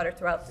stormwater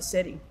throughout the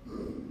city.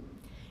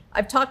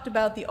 I've talked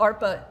about the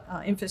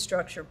ARPA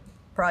infrastructure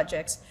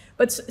projects,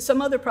 but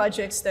some other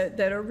projects that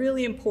are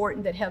really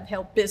important that have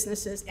helped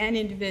businesses and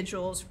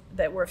individuals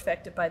that were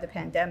affected by the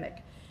pandemic.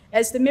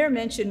 As the mayor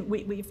mentioned,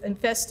 we've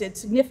invested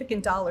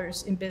significant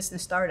dollars in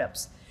business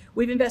startups.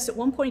 We've invested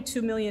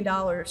 $1.2 million,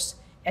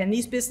 and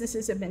these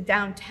businesses have been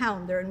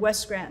downtown. They're in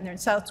West Scranton, they're in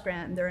South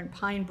Scranton, they're in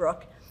Pine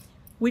Brook.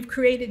 We've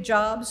created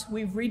jobs,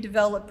 we've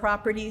redeveloped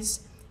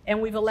properties,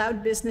 and we've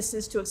allowed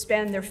businesses to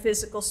expand their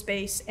physical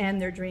space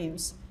and their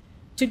dreams.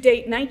 To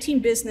date, 19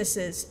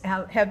 businesses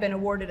have been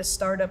awarded a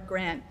startup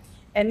grant,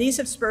 and these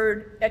have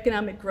spurred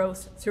economic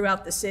growth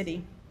throughout the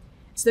city.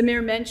 As the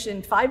mayor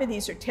mentioned, 5 of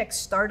these are tech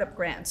startup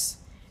grants.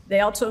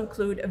 They also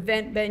include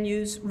event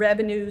venues,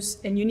 revenues,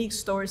 and unique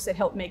stores that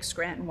help make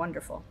Scranton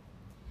wonderful.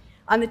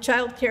 On the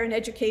child care and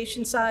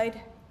education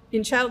side,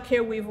 in child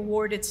care, we've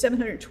awarded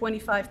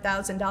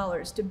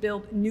 $725,000 to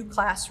build new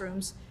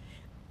classrooms,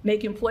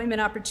 make employment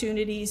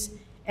opportunities,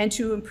 and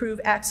to improve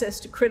access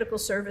to critical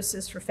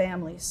services for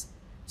families.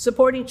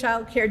 Supporting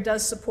child care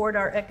does support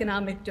our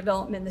economic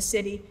development in the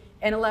city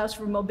and allows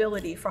for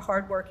mobility for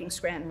hardworking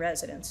Scranton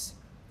residents.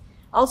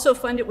 Also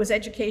funded was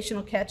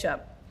educational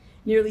catch-up.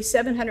 Nearly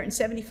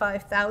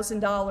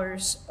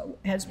 $775,000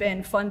 has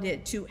been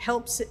funded to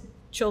help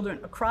children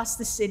across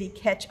the city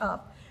catch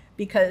up,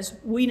 because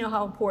we know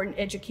how important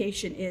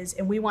education is,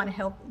 and we want to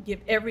help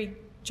give every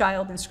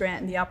child in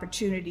Scranton the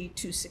opportunity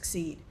to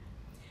succeed.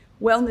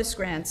 Wellness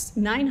grants,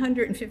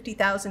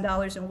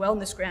 $950,000 in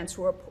wellness grants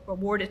were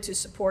awarded to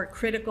support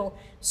critical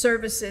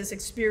services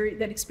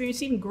that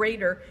experienced even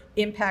greater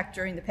impact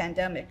during the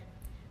pandemic.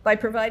 By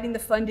providing the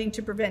funding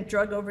to prevent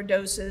drug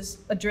overdoses,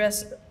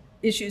 address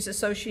issues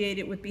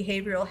associated with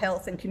behavioral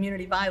health and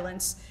community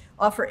violence,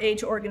 offer aid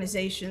to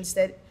organizations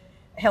that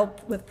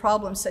help with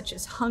problems such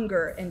as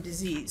hunger and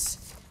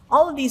disease.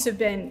 All of these have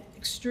been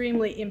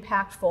extremely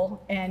impactful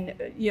and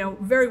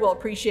very well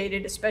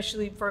appreciated,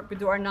 especially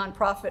through our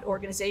nonprofit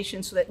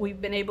organizations, so that we've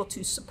been able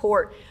to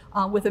support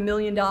with $1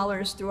 million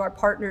through our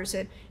partners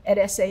at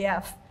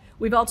SAF.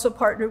 We've also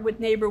partnered with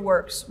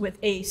NeighborWorks, with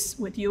ACE,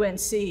 with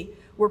UNC.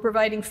 We're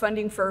providing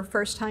funding for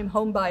first-time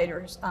home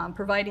buyers,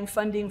 providing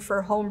funding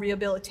for home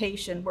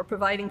rehabilitation. We're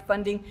providing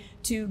funding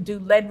to do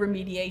lead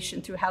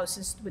remediation through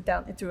houses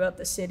throughout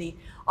the city.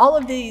 All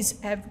of these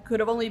could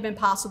have only been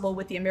possible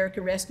with the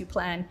American Rescue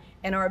Plan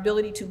and our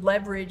ability to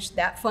leverage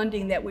that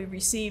funding that we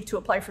received to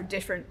apply for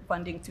different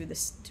funding through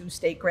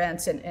state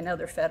grants and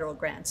other federal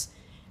grants.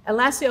 And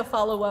lastly, I'll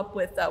follow up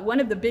with one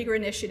of the bigger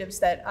initiatives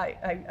that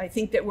I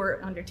think that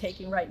we're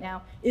undertaking right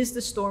now is the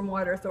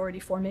Stormwater Authority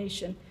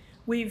formation.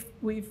 We've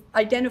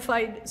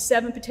identified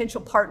 7 potential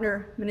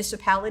partner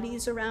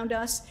municipalities around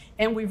us,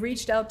 and we've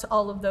reached out to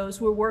all of those.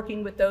 We're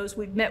working with those.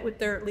 We've met with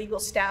their legal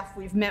staff.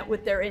 We've met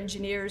with their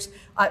engineers.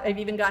 I've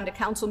even gone to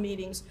council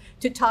meetings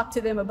to talk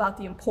to them about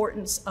the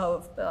importance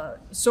of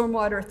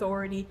Stormwater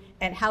Authority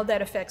and how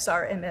that affects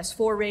our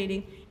MS4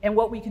 rating and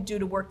what we could do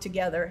to work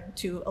together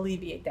to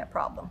alleviate that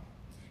problem.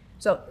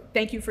 So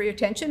thank you for your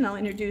attention. I'll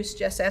introduce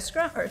Jess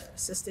Eskra, our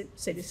Assistant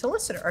City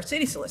Solicitor, our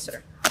City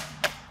Solicitor.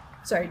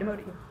 Sorry,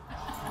 demoted you.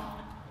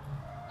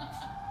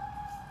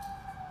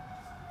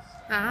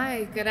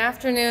 Hi, good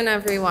afternoon,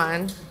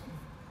 everyone.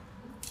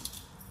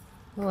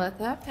 We'll let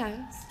that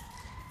pass.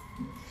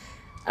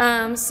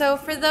 So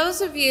for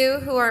those of you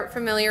who aren't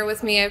familiar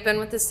with me, I've been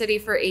with the city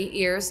for 8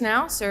 years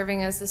now,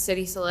 serving as the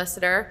city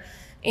solicitor.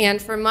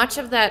 And for much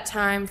of that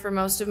time, for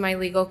most of my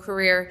legal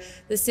career,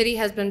 the city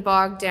has been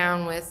bogged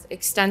down with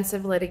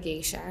extensive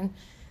litigation.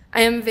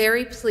 I am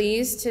very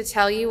pleased to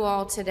tell you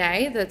all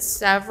today that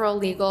several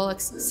legal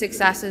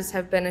successes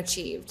have been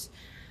achieved.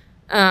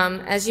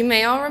 As you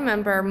may all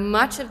remember,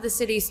 much of the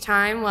city's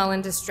time while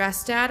in distress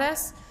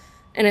status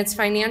and its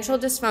financial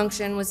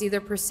dysfunction was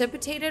either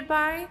precipitated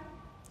by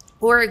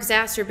or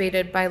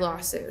exacerbated by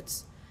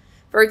lawsuits.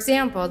 For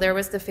example, there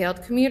was the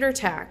failed commuter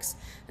tax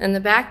and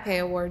the back pay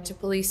award to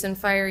police and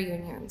fire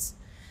unions.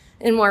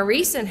 In more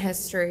recent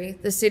history,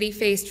 the city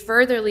faced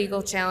further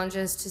legal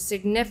challenges to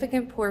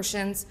significant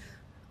portions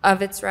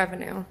of its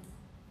revenue.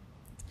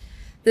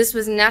 This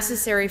was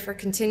necessary for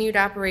continued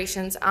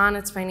operations on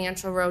its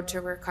financial road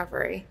to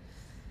recovery.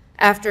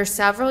 After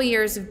several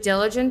years of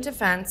diligent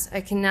defense,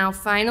 I can now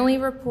finally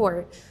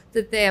report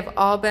that they have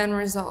all been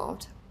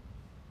resolved.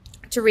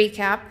 To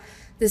recap,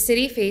 the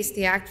city faced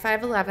the Act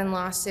 511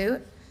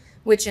 lawsuit,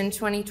 which in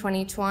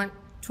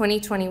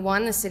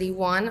 2021 the city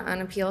won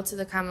on appeal to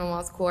the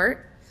Commonwealth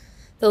Court,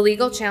 the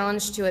legal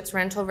challenge to its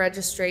rental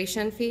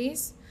registration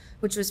fees,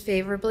 which was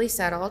favorably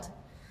settled,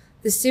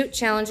 the suit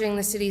challenging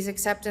the city's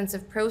acceptance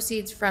of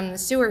proceeds from the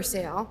sewer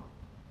sale,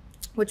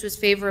 which was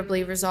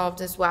favorably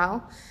resolved as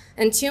well,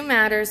 and two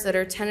matters that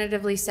are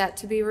tentatively set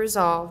to be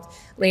resolved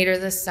later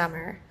this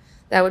summer.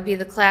 That would be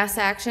the class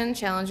action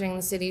challenging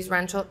the city's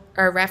rental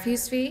or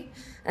refuse fee,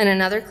 and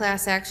another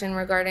class action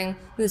regarding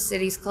the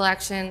city's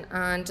collection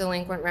on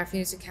delinquent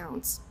refuse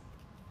accounts.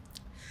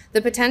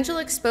 The potential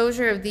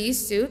exposure of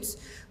these suits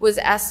was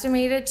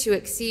estimated to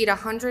exceed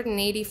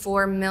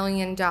 $184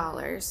 million.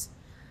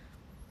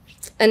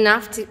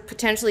 Enough to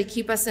potentially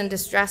keep us in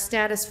distress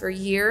status for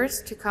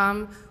years to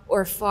come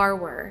or far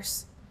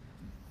worse.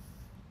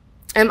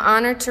 I'm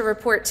honored to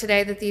report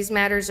today that these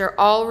matters are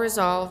all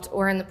resolved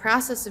or in the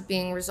process of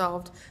being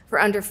resolved for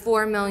under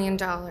 $4 million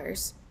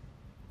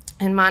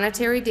in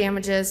monetary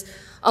damages,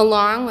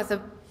 along with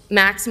a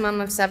maximum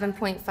of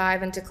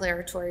 7.5 in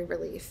declaratory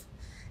relief.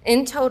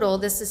 In total,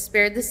 this has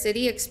spared the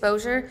city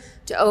exposure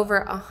to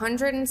over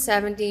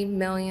 $170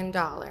 million.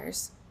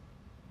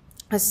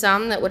 A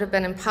sum that would have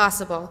been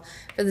impossible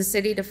for the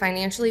city to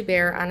financially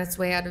bear on its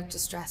way out of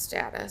distress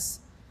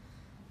status.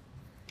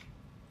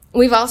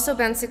 We've also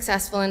been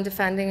successful in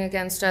defending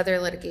against other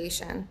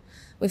litigation.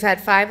 We've had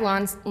 5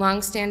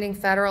 long-standing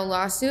federal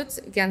lawsuits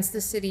against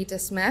the city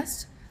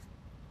dismissed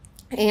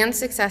and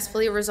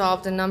successfully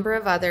resolved a number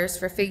of others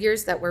for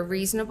figures that were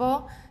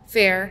reasonable,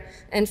 fair,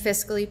 and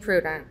fiscally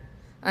prudent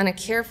on a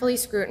carefully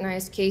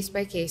scrutinized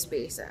case-by-case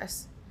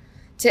basis.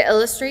 To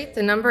illustrate,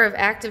 the number of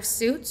active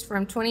suits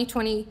from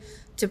 2020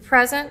 to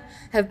present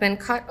have been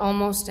cut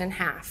almost in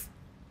half.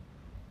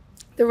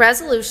 The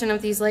resolution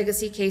of these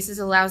legacy cases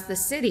allows the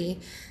city,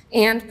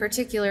 and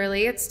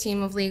particularly its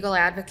team of legal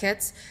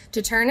advocates,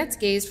 to turn its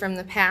gaze from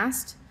the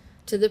past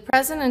to the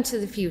present and to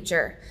the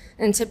future,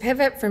 and to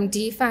pivot from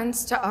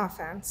defense to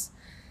offense.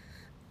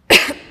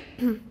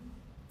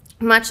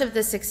 Much of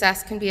this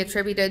success can be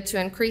attributed to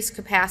increased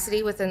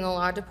capacity within the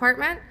law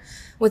department,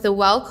 with a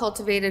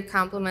well-cultivated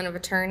complement of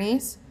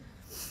attorneys,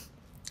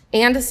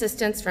 and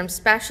assistance from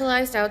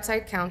specialized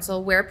outside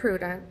counsel, where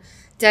prudent,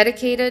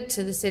 dedicated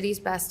to the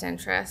city's best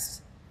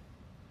interests.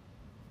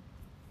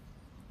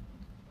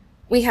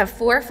 We have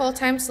 4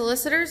 full-time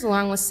solicitors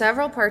along with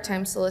several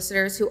part-time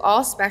solicitors who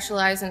all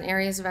specialize in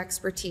areas of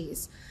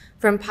expertise,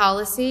 from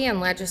policy and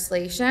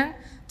legislation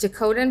to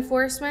code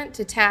enforcement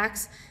to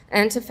tax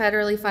and to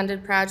federally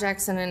funded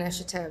projects and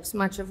initiatives,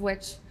 much of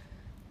which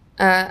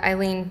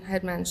Eileen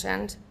had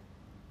mentioned.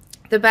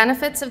 The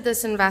benefits of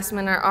this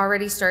investment are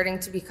already starting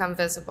to become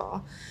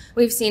visible.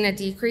 We've seen a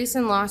decrease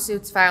in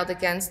lawsuits filed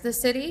against the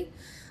city,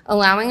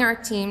 allowing our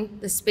team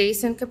the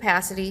space and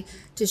capacity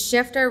to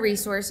shift our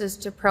resources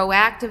to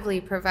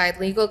proactively provide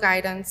legal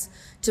guidance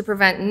to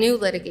prevent new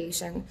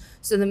litigation,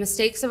 so the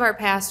mistakes of our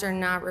past are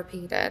not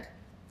repeated.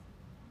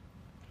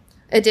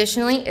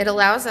 Additionally, it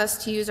allows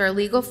us to use our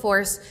legal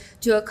force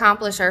to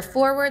accomplish our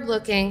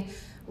forward-looking,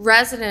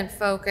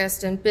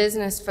 resident-focused and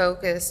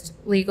business-focused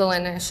legal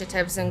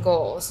initiatives and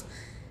goals,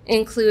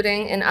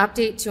 including an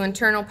update to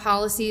internal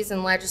policies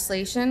and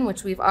legislation,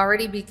 which we've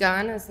already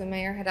begun, as the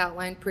mayor had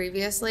outlined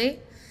previously,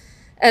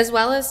 as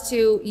well as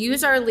to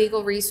use our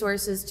legal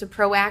resources to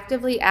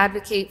proactively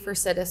advocate for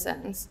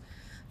citizens.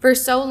 For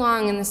so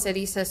long in the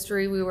city's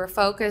history, we were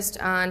focused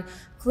on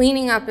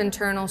cleaning up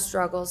internal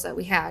struggles that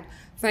we had,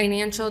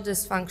 financial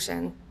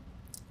dysfunction.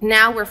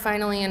 Now we're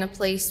finally in a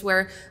place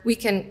where we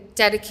can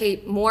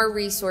dedicate more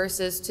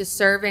resources to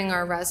serving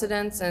our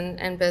residents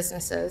and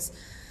businesses.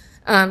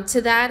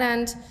 To that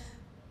end,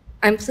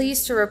 I'm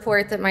pleased to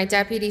report that my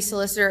Deputy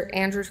Solicitor,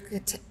 Andrew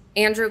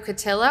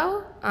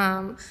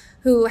Cotillo,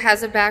 who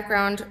has a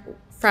background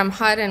from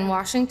HUD in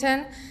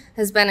Washington,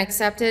 has been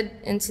accepted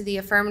into the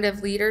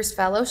Affirmative Leaders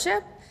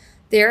Fellowship.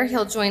 There,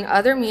 he'll join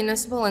other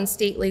municipal and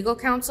state legal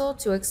counsel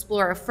to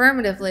explore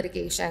affirmative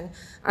litigation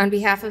on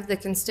behalf of the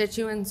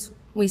constituents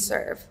we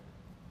serve.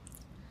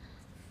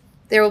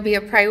 There will be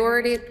a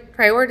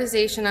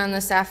prioritization on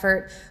this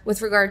effort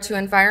with regard to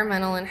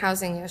environmental and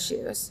housing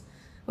issues.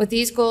 With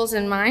these goals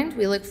in mind,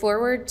 we look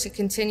forward to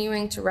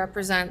continuing to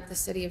represent the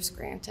city of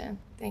Scranton.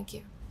 Thank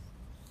you.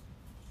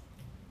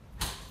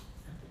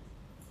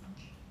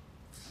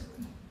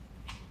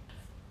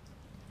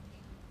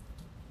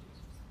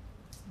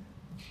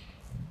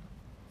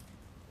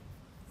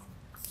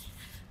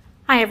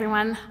 Hi,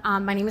 everyone.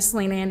 My name is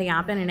Selina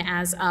Andiappan, and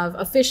as of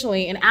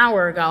officially an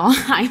hour ago,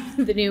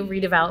 I'm the new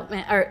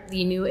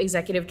the new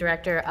Executive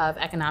Director of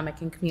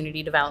Economic and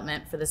Community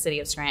Development for the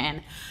City of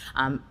Scranton.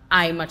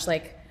 I, much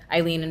like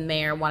Eileen and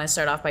Mayor, want to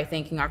start off by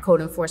thanking our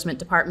Code Enforcement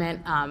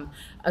Department,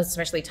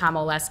 especially Tom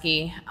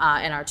Oleski,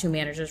 and our two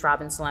managers,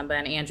 Robin Salemba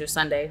and Andrew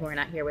Sunday, who are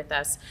not here with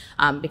us,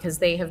 because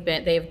they've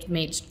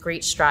made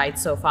great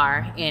strides so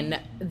far in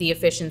the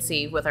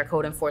efficiency with our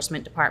Code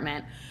Enforcement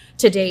Department.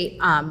 To date,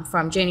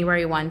 from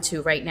January 1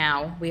 to right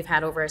now, we've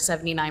had over a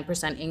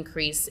 79%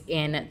 increase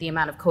in the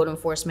amount of code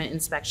enforcement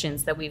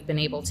inspections that we've been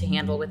able to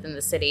handle within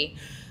the city.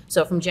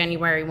 So from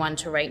January 1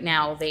 to right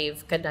now,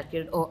 they've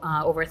conducted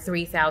over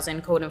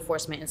 3,000 code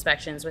enforcement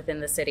inspections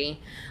within the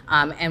city,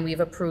 and we've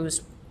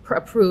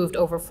approved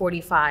over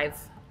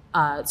 45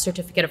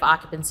 certificate of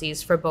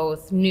occupancies for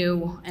both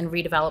new and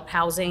redeveloped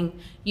housing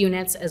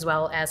units as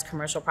well as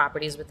commercial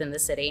properties within the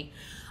city.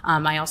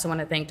 I also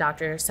want to thank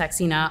Dr.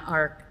 Saxena,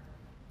 our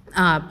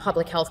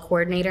public health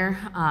coordinator.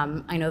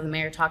 I know the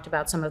mayor talked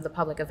about some of the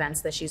public events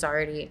that she's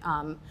already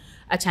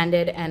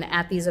attended, and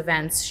at these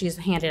events, she's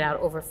handed out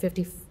over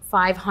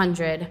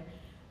 5,500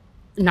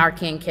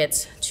 Narcan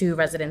kits to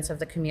residents of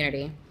the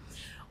community.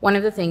 One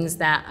of the things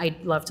that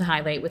I'd love to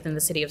highlight within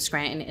the city of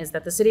Scranton is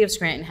that the city of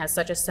Scranton has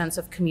such a sense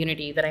of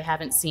community that I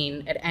haven't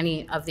seen at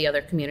any of the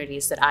other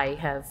communities that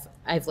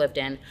I've lived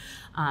in.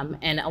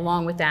 And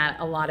along with that,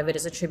 a lot of it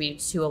is attributed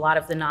to a lot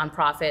of the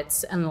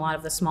nonprofits and a lot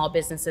of the small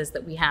businesses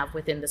that we have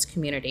within this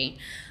community.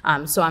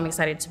 So I'm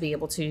excited to be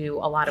able to do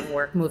a lot of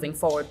work moving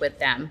forward with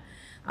them.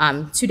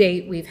 To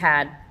date,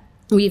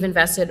 we've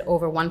invested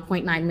over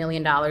 $1.9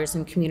 million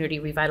in community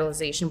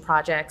revitalization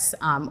projects.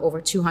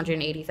 Over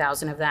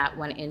 $280,000 of that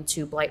went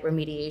into blight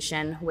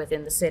remediation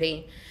within the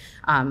city.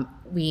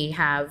 We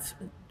have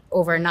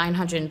over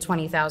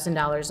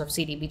 $920,000 of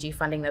CDBG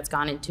funding that's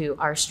gone into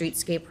our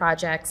streetscape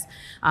projects.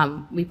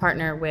 We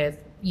partner with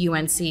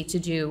UNC to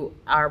do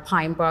our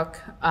Pine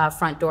Brook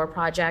front door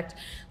project,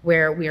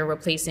 where we are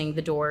replacing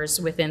the doors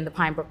within the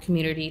Pine Brook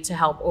community to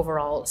help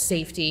overall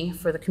safety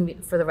for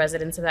the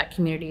residents of that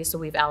community. So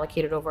we've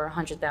allocated over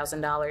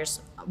 $100,000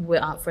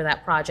 for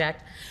that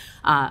project.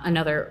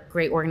 Another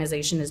great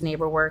organization is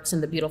NeighborWorks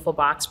and the Beautiful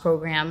Box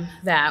program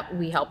that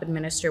we help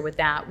administer with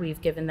that.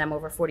 We've given them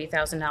over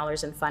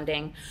 $40,000 in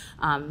funding.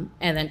 And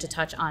then to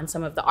touch on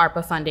some of the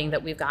ARPA funding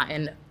that we've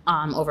gotten,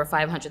 over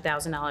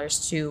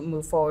 $500,000 to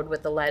move forward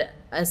with the lead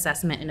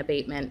assessment and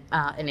abatement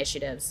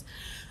initiatives.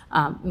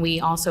 We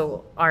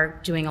also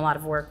are doing a lot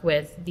of work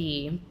with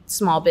the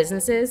small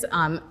businesses.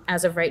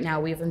 As of right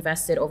now, we've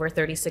invested over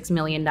 $36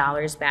 million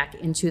back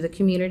into the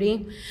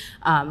community.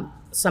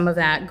 Some of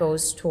that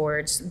goes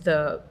towards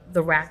the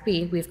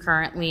RACB. We've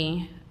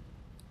currently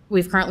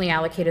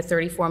allocated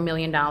 $34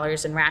 million in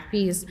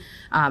RACBs.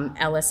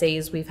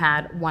 LSAs, we've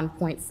had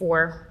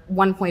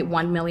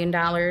 $1.1 million.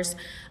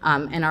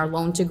 And our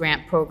loan to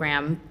grant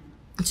program,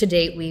 to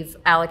date, we've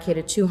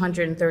allocated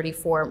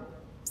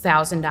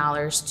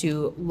 $234,000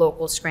 to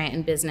local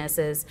Scranton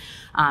businesses.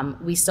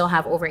 We still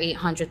have over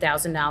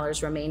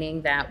 $800,000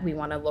 remaining that we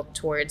want to look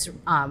towards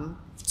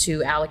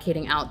to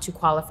allocating out to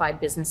qualified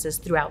businesses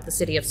throughout the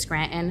city of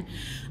Scranton.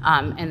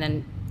 And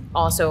then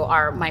also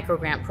our micro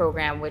grant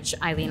program, which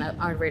Eileen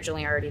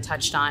originally already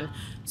touched on.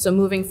 So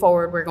moving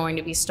forward, we're going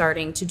to be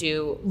starting to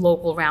do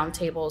local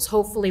roundtables,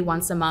 hopefully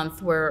once a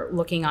month. We're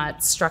looking at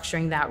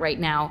structuring that right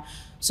now,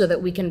 so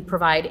that we can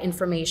provide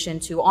information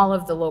to all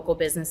of the local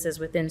businesses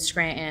within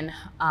Scranton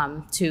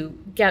to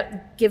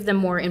give them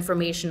more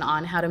information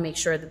on how to make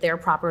sure that they're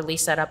properly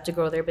set up to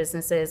grow their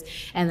businesses,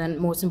 and then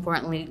most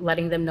importantly,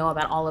 letting them know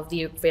about all of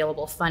the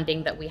available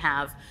funding that we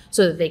have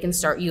so that they can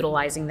start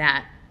utilizing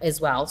that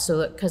as well.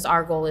 So because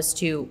our goal is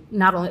to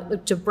not only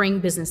to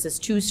bring businesses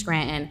to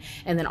Scranton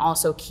and then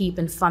also keep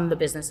and fund the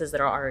businesses that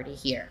are already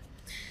here.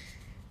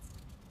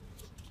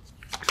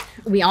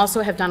 We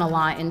also have done a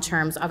lot in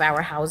terms of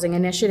our housing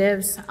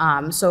initiatives.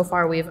 So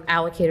far, we've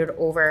allocated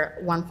over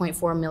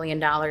 $1.4 million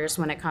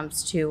when it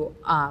comes to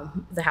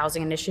the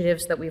housing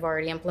initiatives that we've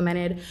already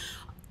implemented.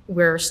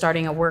 We're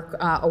starting a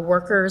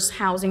workers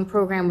housing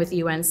program with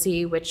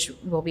UNC, which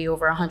will be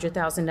over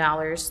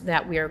 $100,000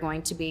 that we are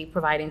going to be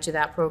providing to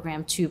that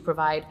program to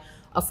provide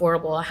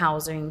affordable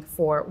housing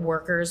for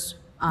workers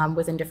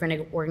within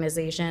different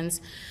organizations.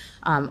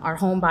 Our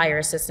home buyer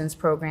assistance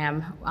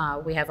program,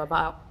 we have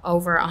about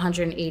over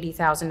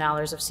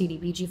 $180,000 of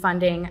CDBG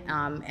funding,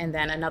 and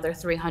then another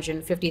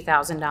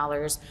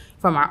 $350,000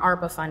 from our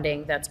ARPA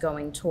funding that's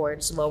going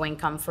towards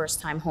low-income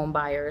first-time home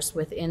buyers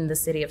within the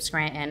city of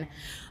Scranton.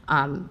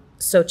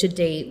 So to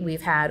date,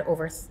 we've had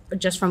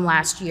just from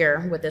last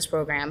year with this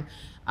program,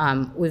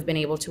 we've been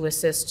able to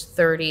assist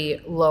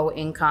 30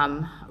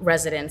 low-income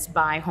residents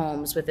buy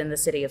homes within the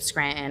city of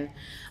Scranton.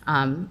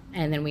 And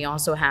then we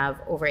also have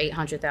over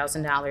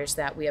 $800,000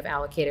 that we have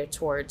allocated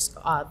towards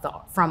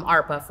from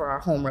ARPA for our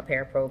home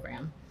repair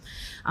program.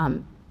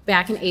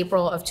 Back in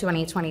April of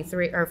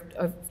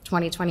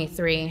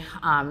 2023,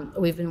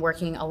 we've been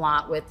working a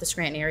lot with the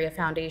Scranton Area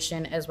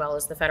Foundation as well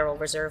as the Federal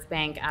Reserve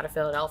Bank out of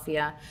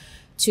Philadelphia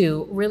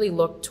to really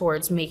look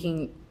towards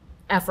making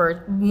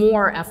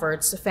more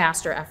efforts,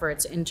 faster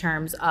efforts in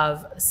terms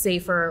of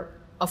safer,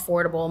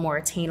 affordable, more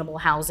attainable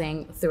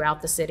housing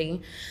throughout the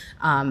city.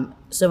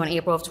 So in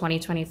April of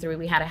 2023,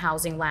 we had a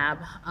housing lab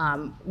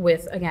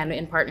with, again,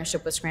 in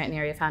partnership with Scranton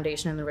Area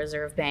Foundation and the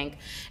Reserve Bank.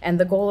 And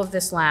the goal of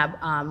this lab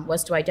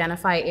was to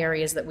identify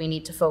areas that we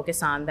need to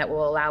focus on that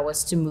will allow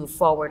us to move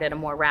forward at a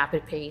more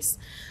rapid pace.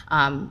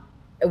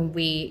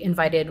 We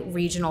invited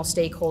regional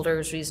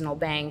stakeholders, regional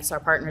banks, our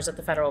partners at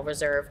the Federal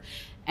Reserve,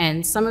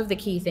 and some of the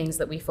key things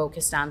that we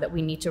focused on that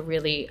we need to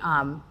really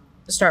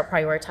start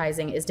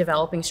prioritizing is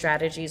developing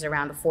strategies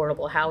around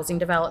affordable housing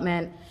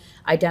development,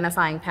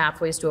 identifying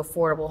pathways to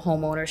affordable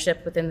home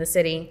ownership within the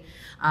city,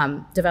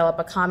 develop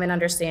a common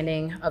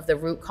understanding of the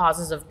root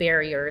causes of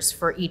barriers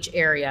for each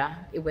area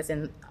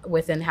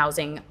within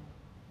housing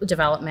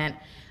development,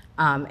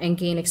 and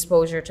gain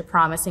exposure to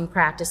promising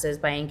practices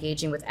by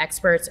engaging with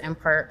experts and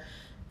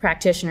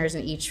practitioners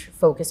in each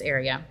focus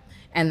area.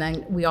 And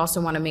then we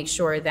also want to make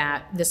sure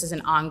that this is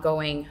an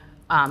ongoing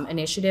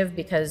initiative,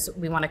 because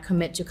we want to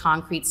commit to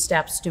concrete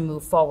steps to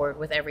move forward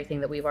with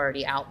everything that we've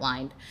already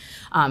outlined.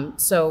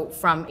 So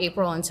from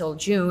April until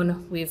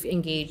June, we've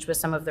engaged with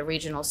some of the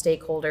regional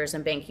stakeholders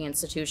and banking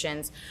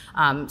institutions.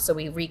 So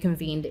we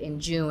reconvened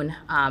in June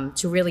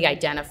to really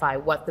identify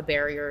what the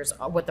barriers,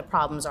 what the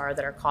problems are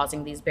that are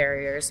causing these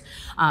barriers.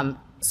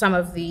 Some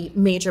of the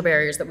major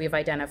barriers that we've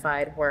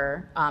identified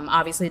were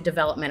obviously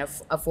development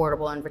of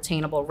affordable and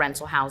retainable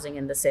rental housing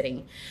in the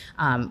city.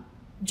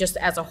 Just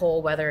as a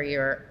whole, whether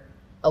you're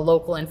a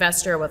local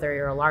investor, whether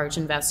you're a large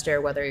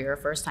investor, whether you're a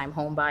first-time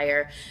home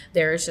buyer,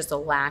 there is just a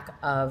lack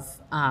of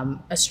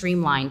a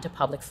streamline to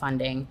public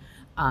funding.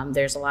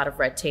 There's a lot of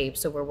red tape,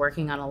 so we're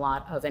working on a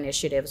lot of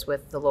initiatives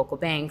with the local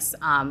banks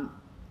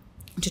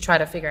to try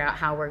to figure out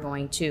how we're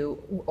going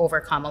to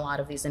overcome a lot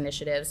of these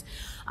initiatives.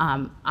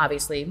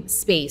 Obviously,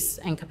 space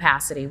and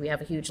capacity. We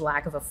have a huge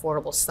lack of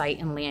affordable site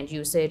and land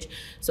usage,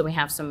 so we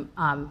have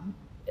some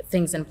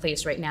things in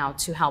place right now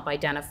to help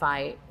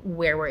identify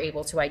where we're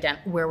able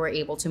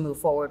to move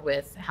forward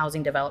with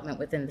housing development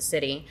within the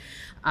city.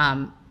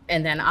 And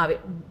then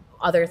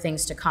other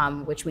things to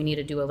come, which we need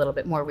to do a little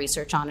bit more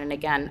research on. And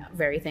again,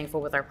 very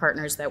thankful with our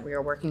partners that we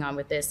are working on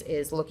with this,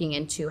 is looking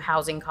into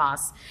housing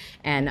costs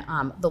and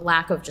the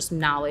lack of just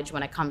knowledge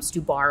when it comes to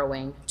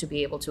borrowing to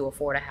be able to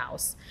afford a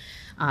house.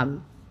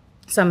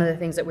 Some of the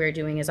things that we're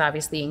doing is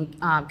obviously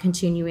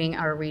continuing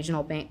our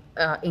regional bank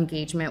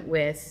engagement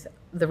with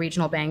the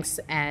regional banks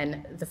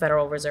and the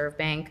Federal Reserve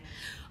Bank.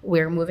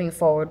 We're moving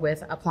forward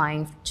with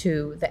applying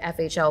to the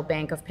FHL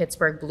Bank of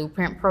Pittsburgh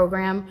Blueprint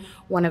program.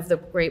 One of the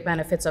great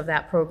benefits of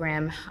that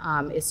program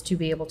is to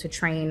be able to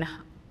train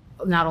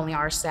not only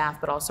our staff,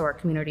 but also our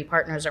community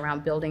partners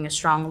around building a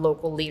strong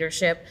local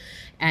leadership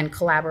and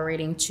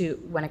collaborating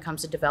when it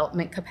comes to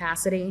development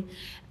capacity.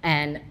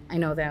 And I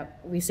know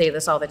that we say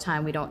this all the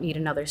time, we don't need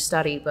another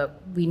study,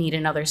 but we need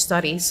another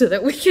study so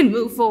that we can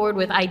move forward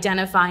with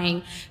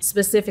identifying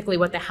specifically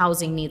what the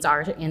housing needs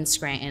are in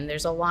Scranton.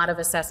 There's a lot of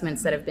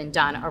assessments that have been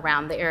done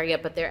around the area,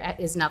 but there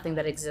is nothing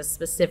that exists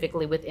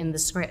specifically within the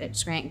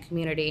Scranton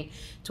community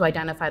to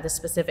identify the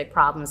specific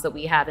problems that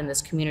we have in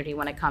this community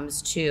when it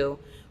comes to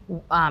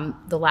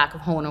the lack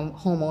of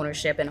home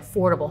ownership and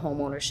affordable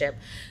home ownership.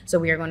 So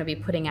we are going to be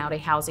putting out a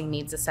housing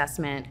needs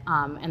assessment,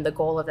 and the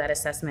goal of that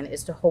assessment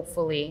is to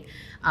hopefully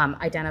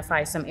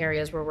identify some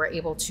areas where we're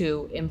able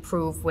to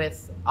improve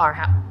with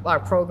our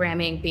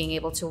programming, being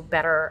able to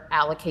better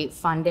allocate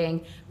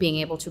funding, being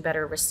able to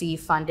better receive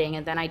funding,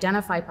 and then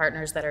identify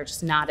partners that are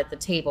just not at the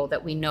table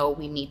that we know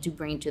we need to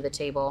bring to the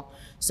table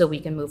so we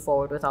can move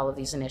forward with all of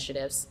these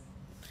initiatives.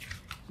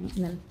 And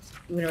then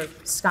we have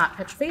Scott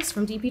Pietreface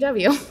from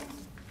DPW.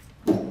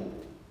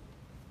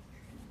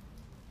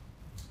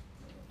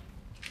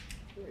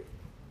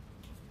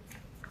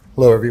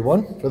 Hello,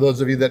 everyone. For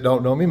those of you that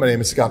don't know me, my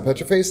name is Scott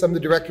Pietreface. I'm the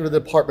director of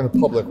the Department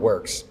of Public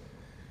Works.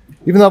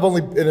 Even though I've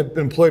only been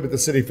employed with the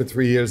city for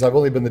 3 years, I've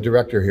only been the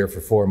director here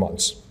for 4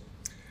 months.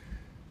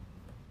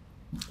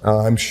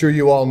 I'm sure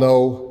you all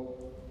know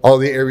all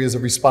the areas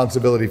of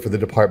responsibility for the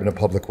Department of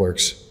Public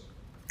Works.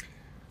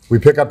 We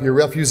pick up your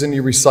refuse and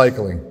your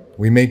recycling.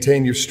 We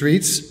maintain your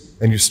streets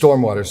and your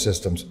stormwater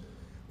systems.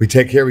 We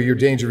take care of your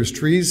dangerous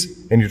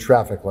trees and your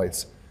traffic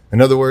lights. In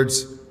other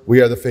words,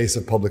 we are the face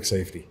of public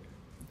safety.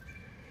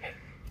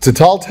 It's a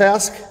tall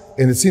task,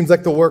 and it seems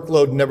like the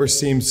workload never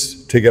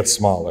seems to get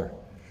smaller.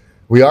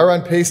 We are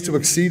on pace to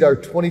exceed our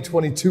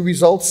 2022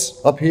 results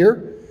up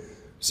here,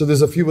 so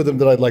there's a few of them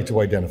that I'd like to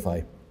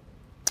identify.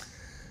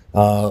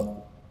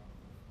 Our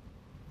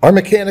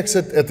mechanics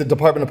at the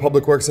Department of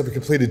Public Works have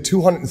completed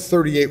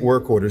 238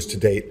 work orders to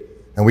date,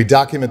 and we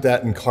document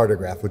that in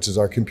Cartograph, which is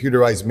our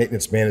computerized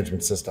maintenance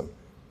management system.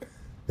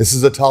 This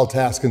is a tall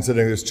task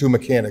considering there's 2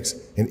 mechanics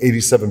and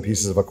 87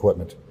 pieces of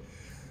equipment.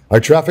 Our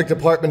traffic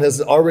department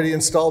has already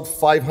installed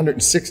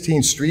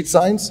 516 street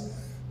signs.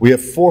 We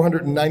have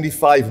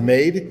 495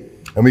 made,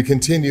 and we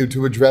continue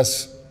to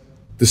address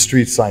the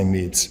street sign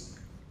needs.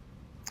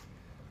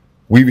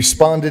 We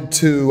responded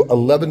to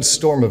 11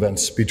 storm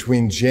events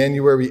between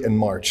January and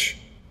March.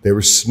 There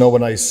was snow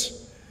and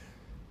ice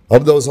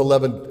Of those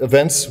 11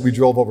 events, we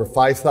drove over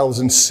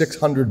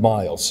 5,600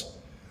 miles.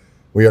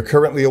 We are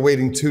currently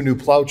awaiting 2 new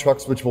plow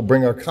trucks, which will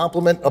bring our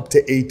complement up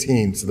to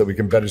 18 so that we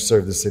can better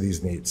serve the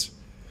city's needs.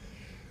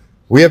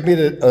 We have made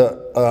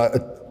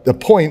a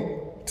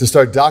point to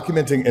start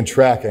documenting and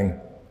tracking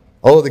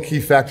all of the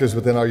key factors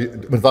within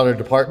our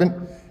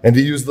department and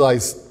to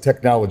utilize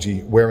technology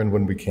where and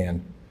when we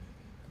can.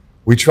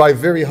 We try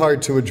very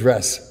hard to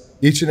address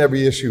each and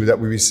every issue that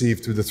we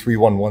receive through the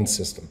 311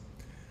 system.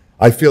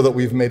 I feel that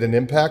we've made an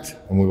impact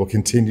and we will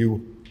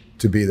continue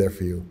to be there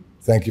for you.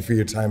 Thank you for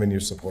your time and your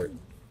support.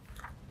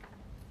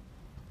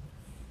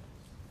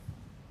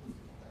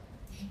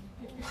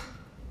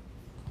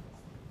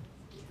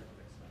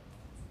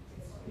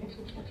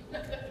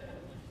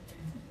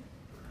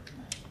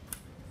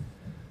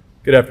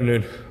 Good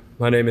afternoon.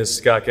 My name is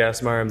Scott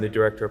Gassenmeyer. I'm the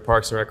Director of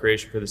Parks and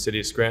Recreation for the City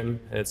of Scranton,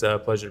 and it's a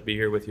pleasure to be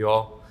here with you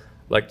all.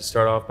 I'd like to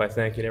start off by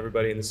thanking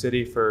everybody in the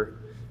city for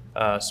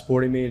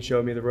supporting me and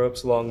showing me the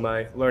ropes along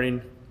my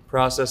learning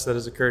process that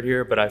has occurred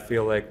here, but I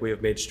feel like we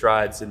have made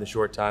strides in the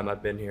short time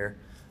I've been here,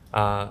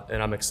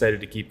 and I'm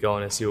excited to keep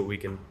going and see what we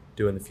can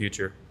do in the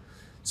future.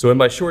 So in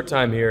my short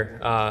time here,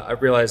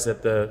 I've realized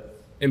that the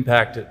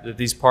impact that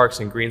these parks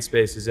and green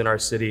spaces in our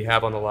city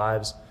have on the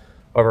lives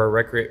of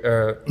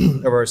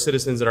our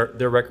citizens and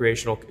their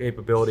recreational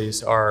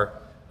capabilities are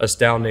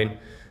astounding.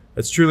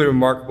 It's truly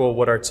remarkable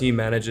what our team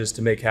manages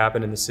to make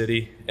happen in the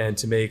city and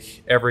to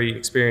make every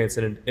experience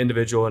that an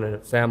individual and a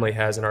family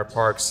has in our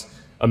parks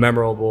a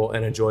memorable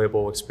and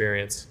enjoyable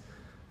experience.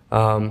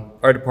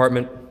 Our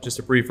department, just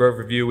a brief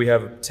overview, we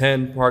have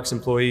 10 parks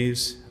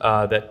employees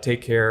that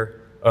take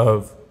care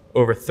of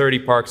over 30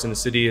 parks in the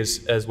city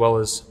as well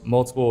as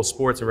multiple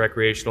sports and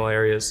recreational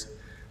areas.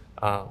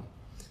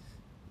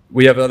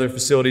 We have other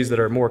facilities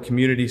that are more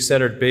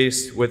community-centered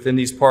based within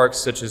these parks,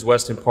 such as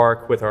Weston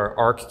Park with our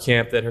ARC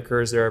camp that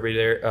occurs there every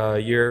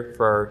year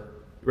for our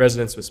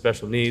residents with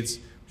special needs,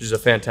 which is a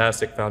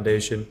fantastic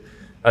foundation,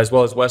 as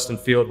well as Weston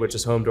Field, which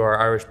is home to our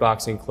Irish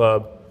Boxing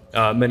Club,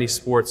 many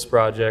sports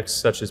projects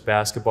such as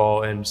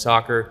basketball and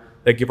soccer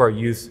that give our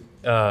youth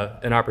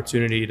an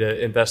opportunity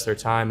to invest their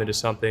time into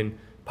something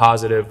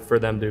positive for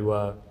them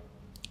to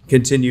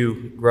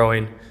continue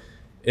growing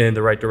in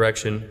the right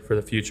direction for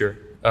the future.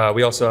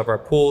 We also have our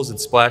pools and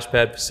splash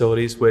pad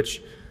facilities,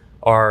 which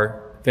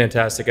are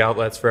fantastic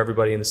outlets for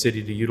everybody in the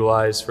city to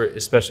utilize,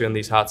 especially on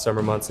these hot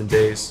summer months and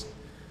days.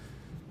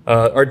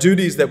 Our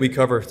duties that we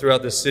cover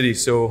throughout the city,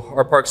 so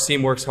our parks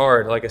team works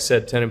hard. Like I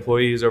said, 10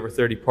 employees, over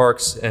 30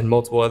 parks, and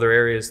multiple other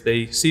areas.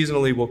 They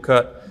seasonally will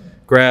cut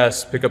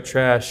grass, pick up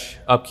trash,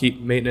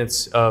 upkeep,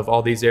 maintenance of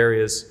all these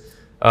areas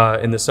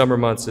in the summer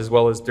months, as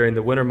well as during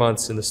the winter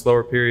months and the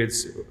slower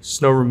periods,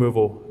 snow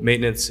removal,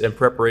 maintenance, and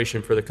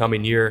preparation for the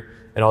coming year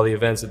and all the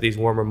events that these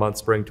warmer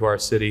months bring to our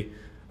city.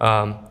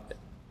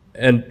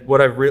 And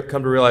what I've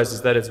come to realize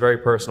is that it's very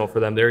personal for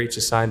them. They're each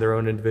assigned their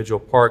own individual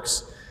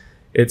parks.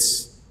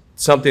 It's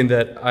something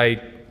that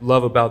I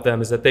love about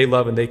them is that they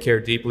love and they care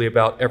deeply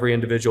about every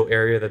individual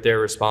area that they're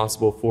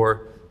responsible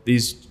for.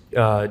 These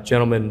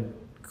gentlemen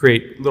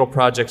create little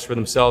projects for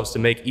themselves to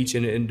make each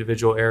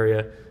individual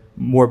area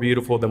more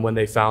beautiful than when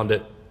they found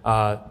it.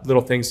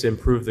 Little things to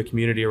improve the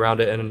community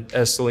around it. And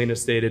as Selina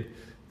stated,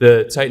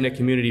 the tight-knit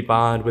community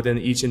bond within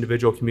each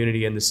individual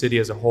community and the city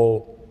as a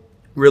whole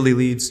really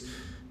leads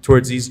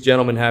towards these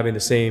gentlemen having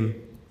the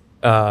same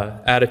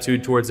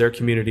attitude towards their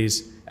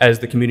communities as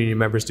the community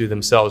members do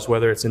themselves,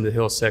 whether it's in the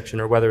Hills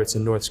section or whether it's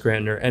in North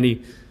Scranton or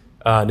any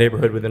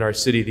neighborhood within our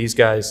city. These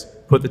guys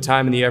put the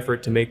time and the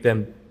effort to make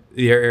their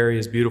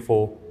areas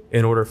beautiful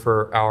in order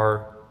for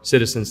our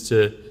citizens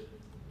to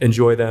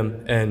enjoy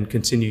them and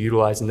continue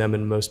utilizing them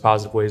in the most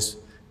positive ways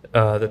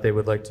that they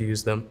would like to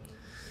use them.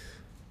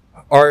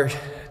 Our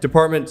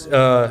department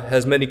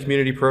has many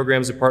community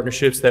programs and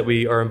partnerships that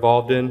we are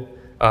involved in.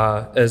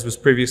 As was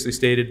previously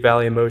stated,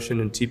 Valley in Motion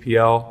and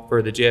TPL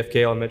for the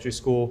JFK Elementary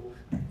School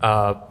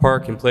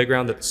park and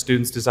playground that the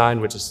students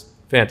designed, which is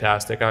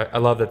fantastic. I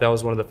love that that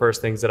was one of the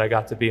first things that I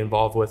got to be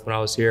involved with when I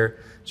was here,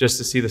 just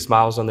to see the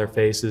smiles on their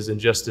faces and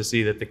just to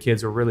see that the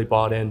kids were really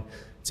bought in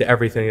to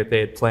everything that they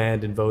had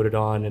planned and voted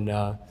on. And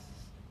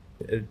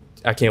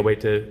I can't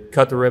wait to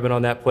cut the ribbon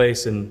on that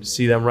place and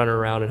see them running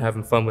around and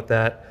having fun with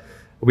that.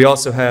 We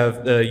also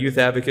have the youth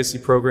advocacy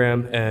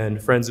program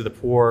and Friends of the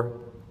Poor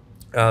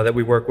that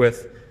we work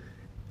with,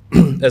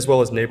 as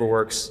well as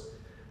NeighborWorks.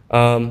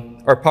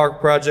 Our park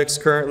projects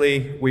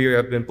currently, we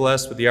have been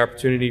blessed with the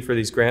opportunity for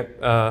these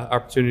grant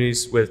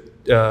opportunities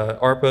with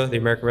ARPA, the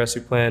American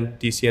Rescue Plan,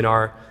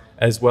 DCNR,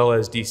 as well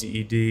as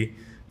DCED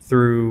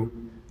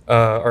through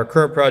our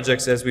current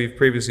projects, as we've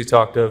previously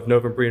talked of,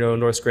 Novembrino,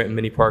 North Scranton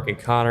Mini Park, and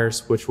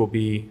Connors, which will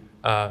be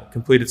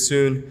completed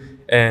soon,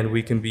 and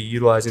we can be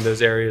utilizing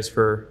those areas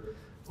for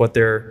what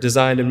they're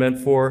designed and meant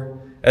for,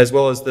 as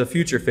well as the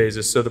future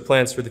phases, so the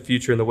plans for the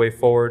future and the way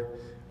forward.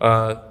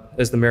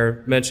 As the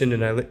mayor mentioned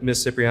and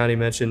Ms. Cipriani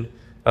mentioned,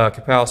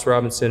 Capalis,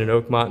 Robinson, and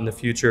Oakmont in the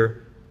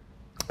future,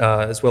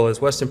 as well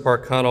as Weston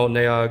Park, Connell,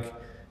 Naog,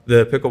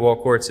 the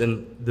pickleball courts,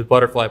 and the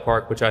Butterfly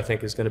Park, which I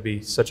think is going to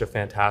be such a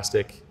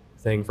fantastic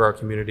thing for our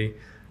community.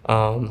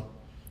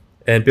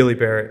 and Billy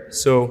Barrett.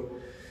 So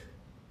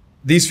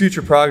these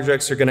future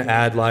projects are going to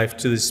add life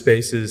to these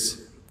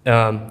spaces,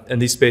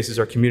 and these spaces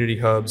are community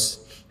hubs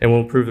and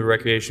will improve the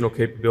recreational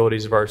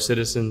capabilities of our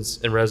citizens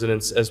and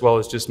residents, as well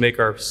as just make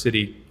our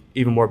city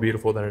even more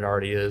beautiful than it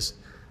already is.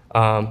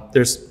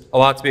 There's a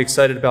lot to be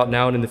excited about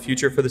now and in the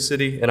future for the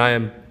city, and I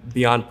am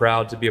beyond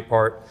proud to be a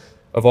part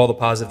of all the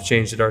positive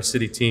change that our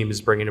city team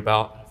is bringing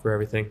about for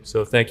everything.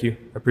 So thank you,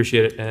 I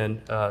appreciate it,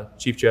 and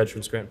Chief Judge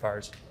from Scranton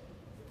Fires.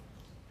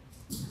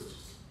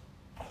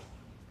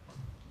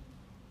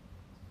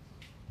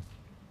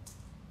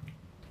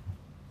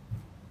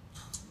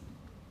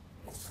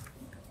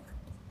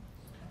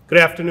 Good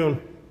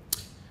afternoon.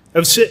 I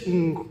was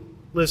sitting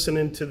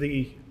listening to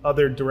the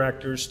other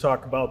directors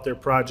talk about their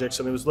projects,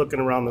 and I was looking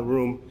around the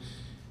room,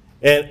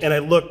 and I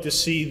looked to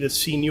see the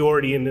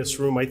seniority in this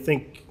room. I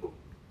think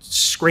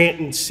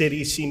Scranton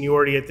City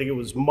seniority, I think it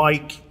was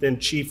Mike, then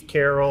Chief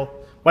Carroll,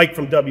 Mike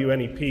from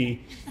WNEP,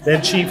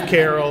 then Chief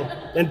Carroll,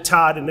 then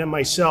Todd, and then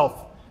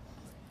myself.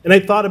 And I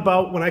thought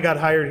about when I got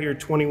hired here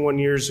 21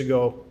 years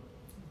ago,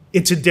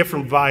 it's a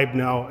different vibe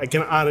now. I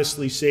can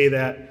honestly say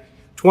that.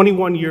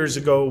 21 years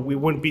ago, we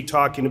wouldn't be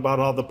talking about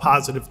all the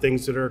positive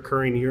things that are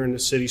occurring here in the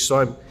city. So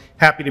I'm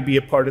happy to be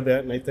a part of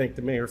that, and I thank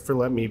the mayor for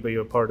letting me be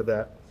a part of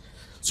that.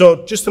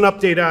 So just an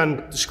update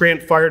on the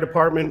Scranton Fire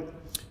Department.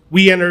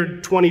 We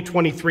entered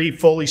 2023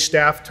 fully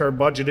staffed to our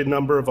budgeted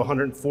number of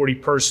 140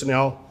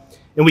 personnel,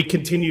 and we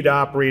continue to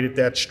operate at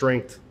that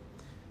strength.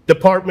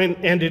 Department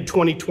ended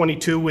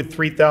 2022 with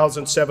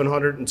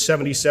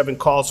 3,777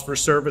 calls for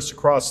service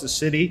across the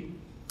city.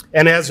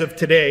 And as of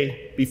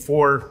today,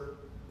 before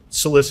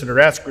Solicitor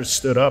Eskra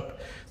stood up,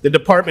 the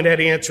department had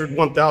answered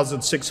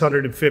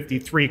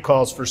 1,653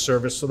 calls for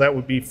service, so that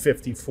would be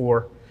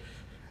 54.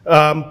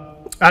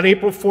 On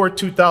April 4,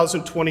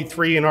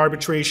 2023, an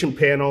arbitration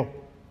panel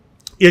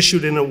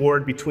issued an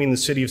award between the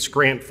City of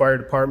Scranton Fire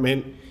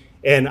Department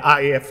and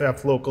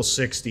IAFF Local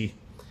 60.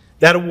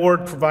 That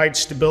award provides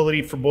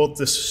stability for both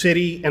the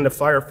city and the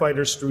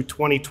firefighters through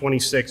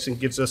 2026 and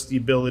gives us the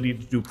ability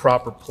to do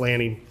proper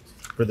planning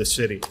for the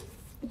city.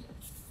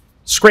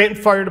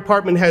 Scranton Fire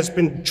Department has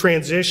been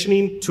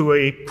transitioning to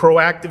a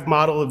proactive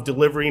model of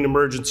delivering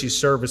emergency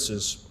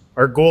services.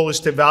 Our goal is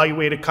to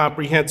evaluate a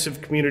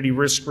comprehensive community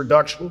risk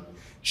reduction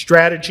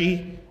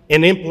strategy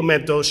and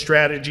implement those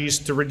strategies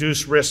to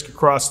reduce risk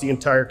across the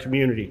entire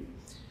community.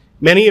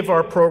 Many of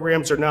our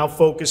programs are now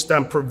focused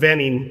on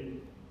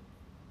preventing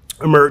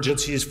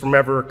emergencies from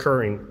ever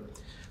occurring.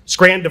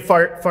 Scranton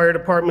Fire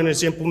Department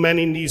is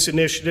implementing these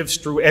initiatives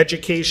through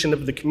education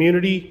of the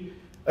community,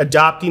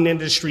 adopting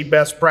industry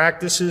best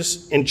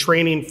practices, and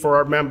training for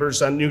our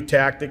members on new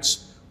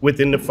tactics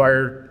within the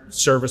fire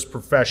service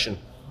profession.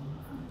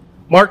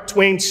 Mark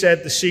Twain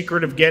said, "The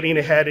secret of getting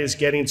ahead is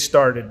getting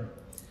started."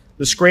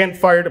 The Scranton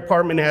Fire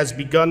Department has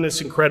begun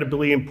this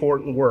incredibly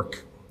important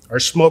work. Our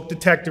smoke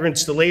detector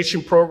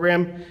installation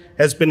program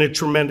has been a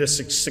tremendous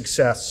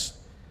success.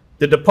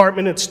 The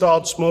department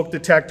installed smoke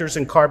detectors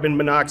and carbon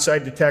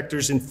monoxide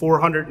detectors in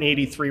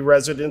 483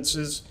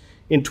 residences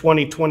in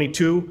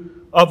 2022,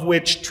 of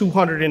which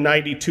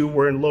 292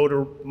 were in low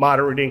to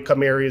moderate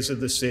income areas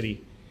of the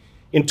city.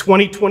 In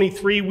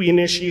 2023, we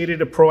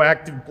initiated a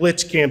proactive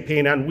blitz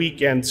campaign on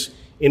weekends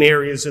in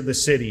areas of the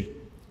city.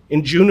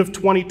 In June of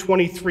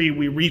 2023,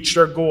 we reached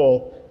our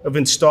goal of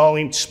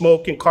installing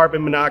smoke and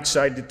carbon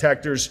monoxide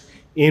detectors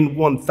in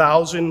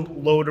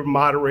 1,000 low to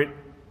moderate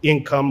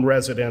income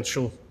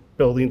residential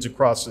buildings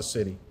across the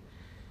city.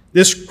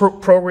 This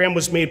program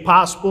was made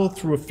possible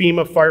through a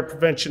FEMA Fire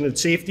Prevention and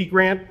Safety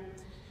Grant.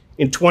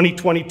 In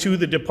 2022,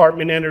 the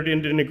department entered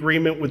into an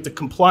agreement with the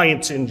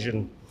Compliance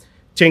Engine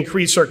to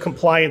increase our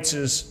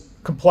compliance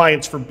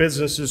for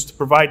businesses to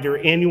provide their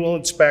annual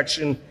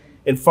inspection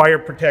and fire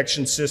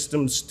protection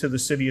systems to the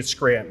city of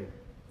Scranton.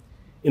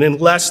 And in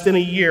less than a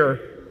year,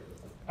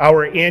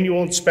 our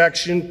annual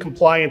inspection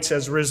compliance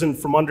has risen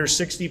from under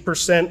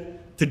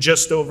 60% to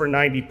just over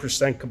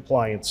 90%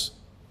 compliance.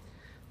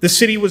 The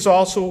city was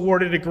also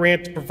awarded a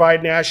grant to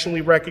provide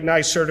nationally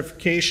recognized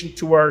certification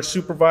to our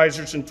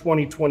supervisors in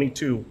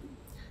 2022.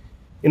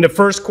 In the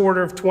first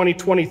quarter of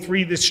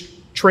 2023, this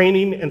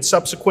training and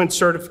subsequent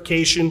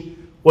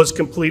certification was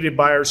completed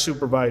by our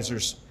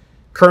supervisors.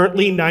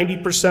 Currently,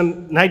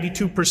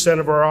 92%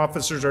 of our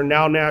officers are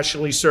now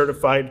nationally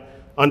certified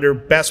under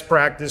best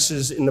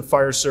practices in the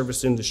fire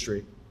service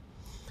industry.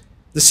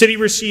 The city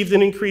received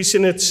an increase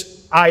in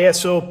its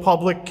ISO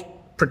public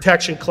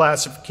protection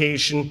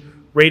classification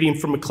rating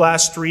from a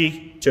Class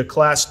 3 to a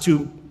Class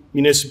 2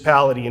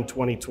 municipality in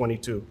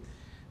 2022.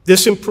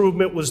 This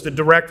improvement was the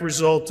direct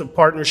result of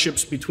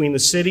partnerships between the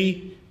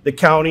city, the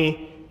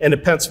county, and the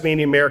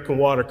Pennsylvania American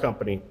Water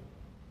Company.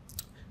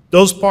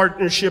 Those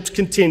partnerships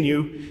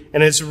continue,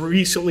 and as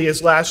recently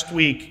as last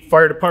week,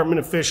 fire department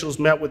officials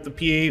met with the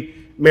PA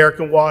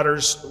American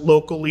Water's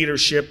local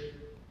leadership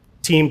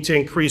team to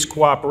increase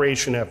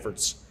cooperation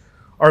efforts.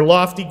 Our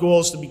lofty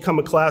goal is to become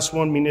a Class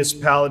 1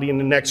 municipality in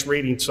the next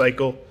rating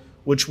cycle,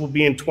 which will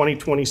be in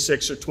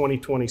 2026 or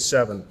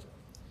 2027.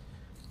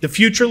 The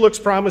future looks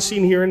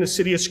promising here in the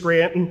city of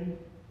Scranton.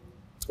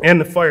 and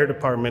the fire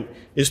department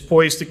is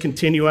poised to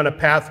continue on a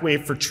pathway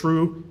for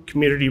true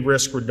community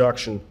risk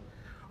reduction.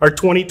 Our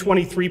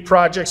 2023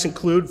 projects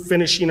include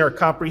finishing our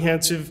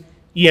comprehensive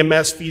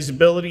EMS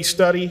feasibility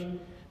study,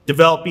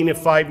 developing a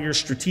 5-year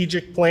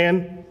strategic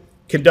plan,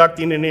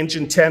 conducting an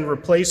Engine 10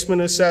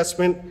 replacement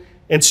assessment,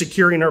 and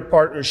securing our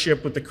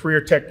partnership with the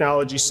Career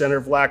Technology Center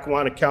of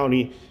Lackawanna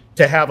County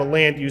to have a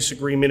land use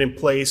agreement in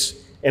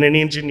place and an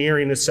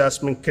engineering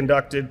assessment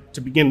conducted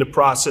to begin the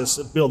process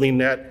of building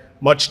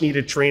that much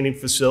needed training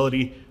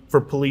facility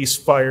for police,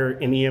 fire,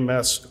 and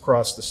EMS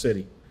across the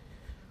city.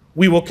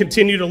 We will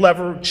continue to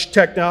leverage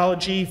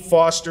technology,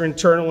 foster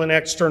internal and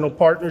external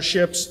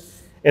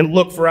partnerships, and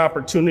look for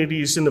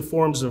opportunities in the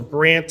forms of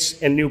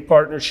grants and new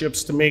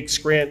partnerships to make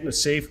Scranton a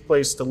safe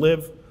place to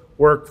live,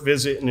 work,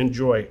 visit, and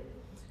enjoy.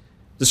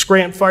 The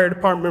Scranton Fire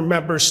Department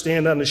members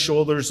stand on the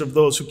shoulders of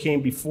those who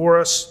came before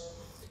us,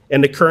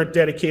 and the current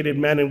dedicated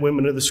men and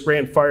women of the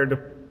Scranton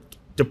Fire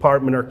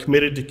Department are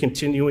committed to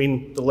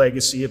continuing the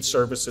legacy of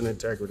service and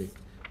integrity.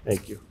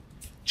 Thank you.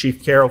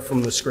 Chief Carroll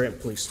from the Scranton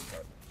Police Department.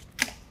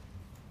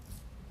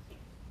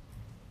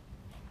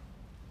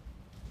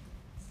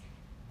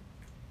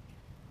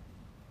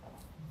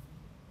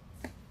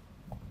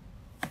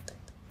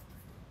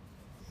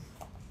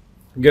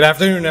 Good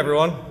afternoon,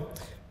 everyone.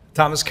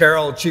 Thomas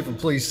Carroll, Chief of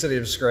Police, City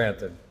of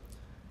Scranton.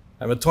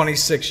 I'm a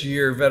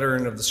 26-year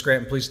veteran of the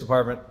Scranton Police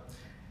Department,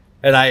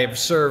 and I have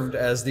served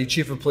as the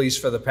Chief of Police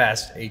for the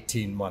past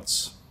 18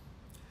 months,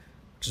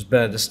 which has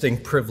been a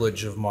distinct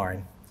privilege of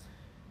mine.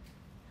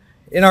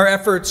 In our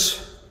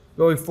efforts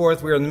going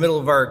forth, we are in the middle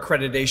of our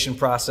accreditation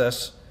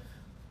process.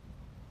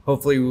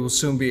 Hopefully, we will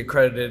soon be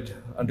accredited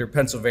under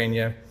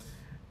Pennsylvania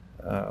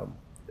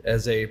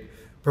as a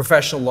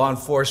professional law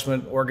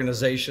enforcement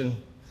organization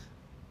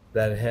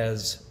that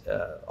has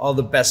all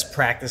the best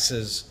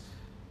practices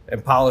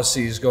and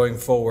policies going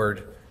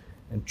forward,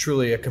 and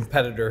truly a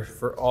competitor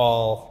for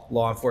all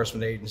law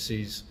enforcement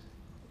agencies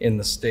in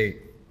the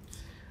state.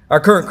 Our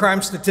current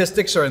crime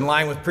statistics are in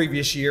line with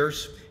previous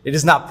years. It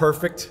is not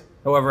perfect.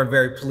 However, I'm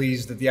very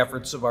pleased at the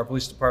efforts of our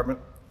police department.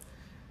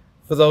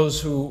 For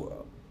those who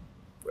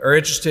are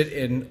interested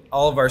in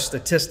all of our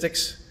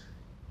statistics,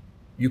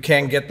 you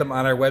can get them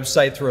on our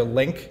website through a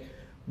link.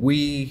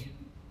 We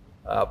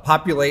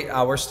populate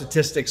our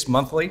statistics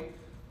monthly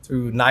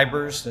through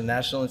NIBRS, the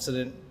National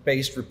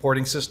Incident-Based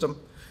Reporting System.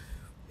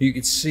 You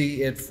can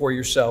see it for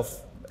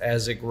yourself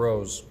as it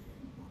grows.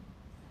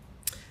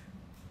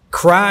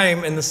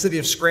 Crime in the city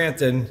of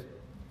Scranton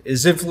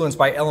is influenced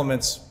by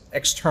elements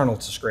external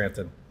to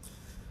Scranton.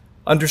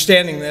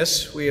 Understanding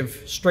this, we have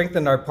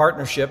strengthened our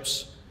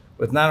partnerships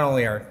with not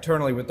only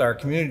internally with our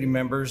community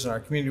members and our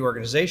community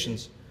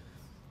organizations,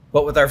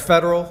 but with our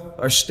federal,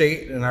 our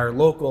state, and our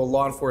local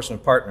law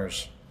enforcement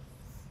partners.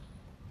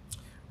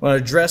 I want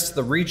to address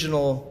the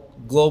regional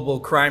global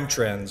crime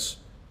trends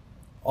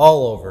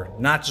all over,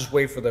 not just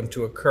wait for them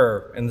to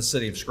occur in the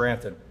city of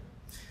Scranton.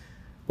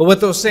 But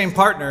with those same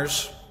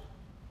partners,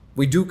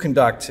 we do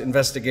conduct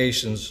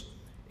investigations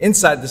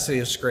inside the city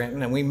of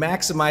Scranton, and we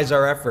maximize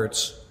our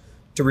efforts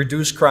to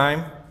reduce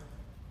crime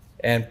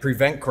and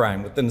prevent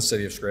crime within the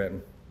city of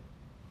Scranton.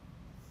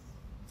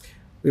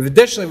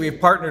 We've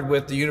partnered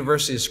with the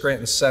University of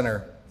Scranton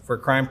Center for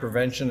Crime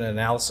Prevention and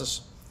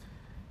Analysis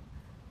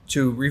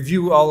to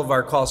review all of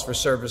our calls for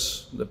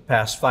service the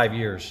past 5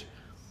 years.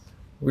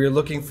 We are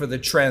looking for the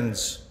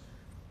trends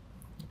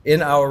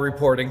in our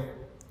reporting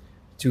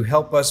to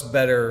help us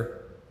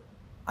better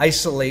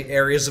isolate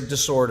areas of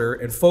disorder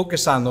and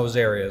focus on those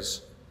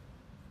areas.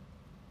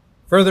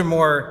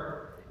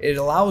 Furthermore, it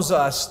allows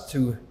us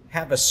to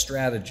have a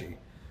strategy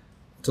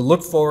to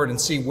look forward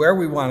and see where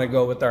we want to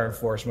go with our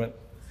enforcement.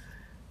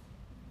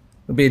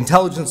 It'll be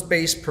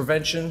intelligence-based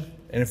prevention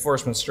and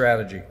enforcement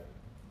strategy.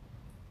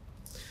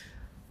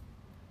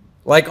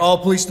 Like all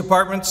police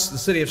departments, the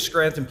City of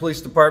Scranton Police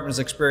Department is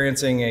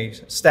experiencing a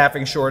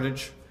staffing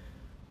shortage,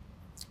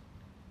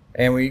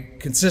 and we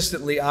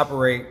consistently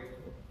operate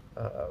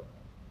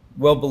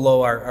well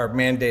below our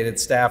mandated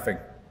staffing.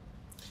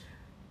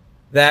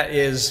 That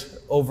is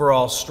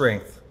overall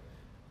strength.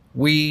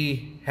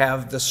 We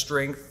have the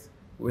strength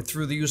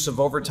through the use of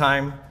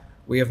overtime.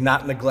 We have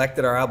not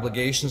neglected our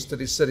obligations to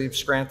the City of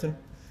Scranton,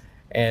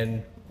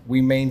 and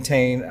we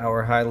maintain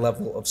our high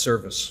level of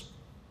service.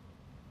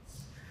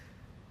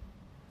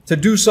 To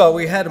do so,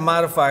 we had to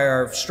modify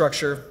our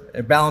structure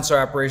and balance our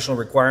operational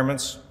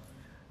requirements.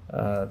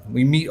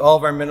 We meet all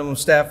of our minimum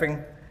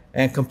staffing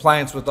and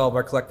compliance with all of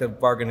our collective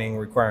bargaining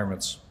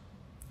requirements.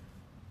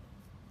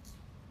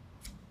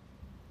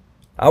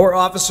 Our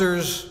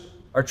officers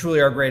are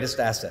truly our greatest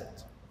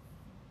asset.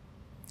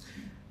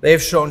 They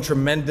have shown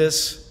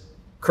tremendous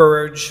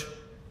courage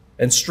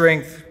and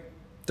strength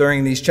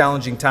during these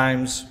challenging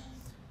times.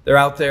 They're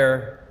out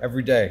there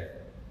every day,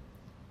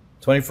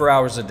 24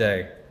 hours a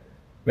day,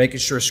 making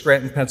sure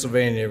Scranton,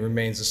 Pennsylvania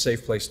remains a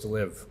safe place to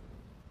live.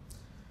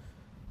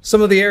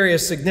 Some of the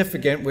areas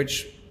significant,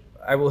 which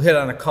I will hit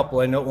on a couple.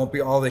 I know it won't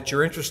be all that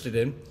you're interested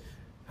in.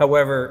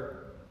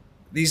 However,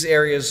 these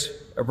areas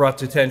are brought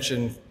to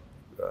attention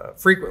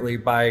frequently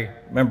by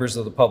members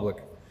of the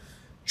public.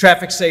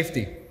 Traffic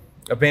safety,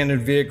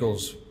 abandoned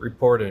vehicles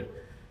reported.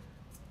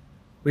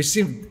 We've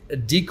seen a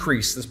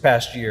decrease this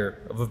past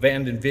year of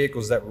abandoned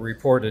vehicles that were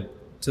reported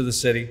to the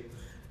city,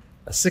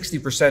 a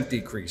 60%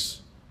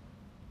 decrease.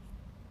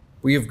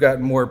 We have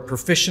gotten more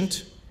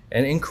proficient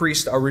and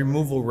increased our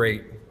removal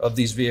rate of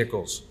these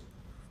vehicles.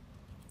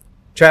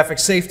 Traffic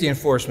safety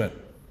enforcement.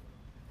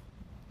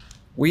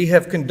 We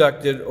have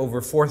conducted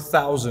over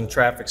 4,000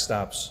 traffic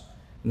stops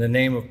in the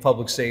name of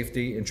public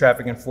safety and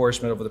traffic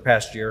enforcement over the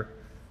past year.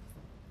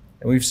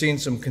 And we've seen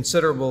some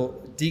considerable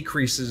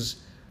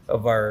decreases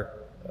of our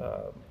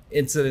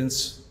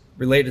incidents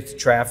related to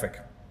traffic.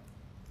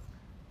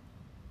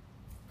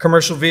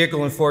 Commercial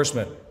vehicle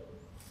enforcement.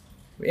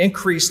 We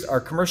increased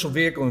our commercial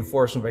vehicle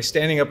enforcement by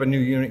standing up a new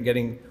unit and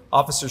getting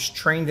officers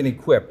trained and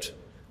equipped.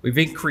 We've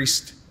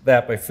increased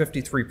that by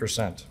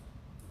 53%.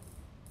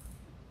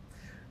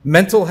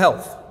 Mental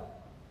health.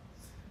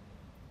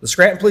 The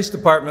Scranton Police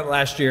Department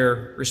last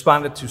year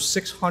responded to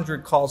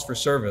 600 calls for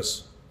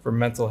service for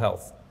mental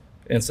health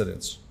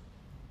incidents.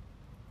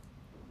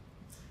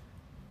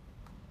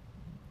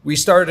 We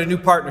started a new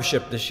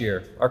partnership this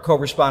year, our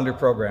co-responder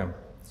program.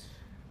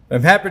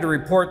 I'm happy to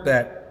report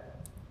that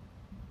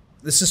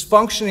this is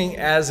functioning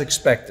as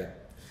expected.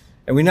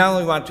 And we not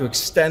only want to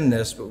extend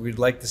this, but we'd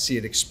like to see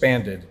it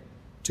expanded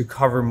to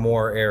cover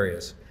more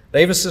areas.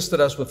 They've assisted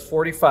us with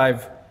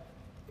 45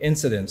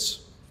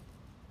 incidents,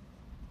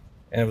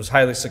 and it was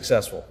highly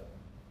successful.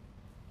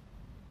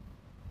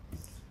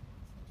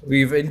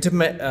 We've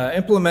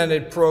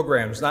implemented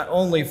programs not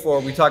only for,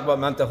 we talk about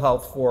mental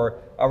health for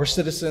our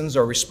citizens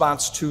or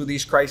response to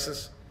these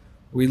crises.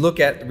 We look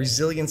at the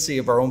resiliency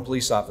of our own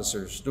police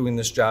officers doing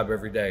this job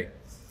every day.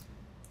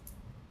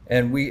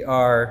 And we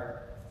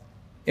are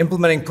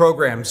implementing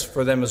programs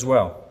for them as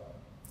well.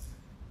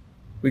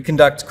 We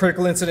conduct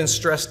critical incident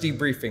stress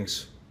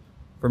debriefings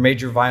for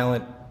major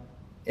violent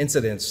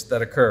incidents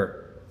that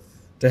occur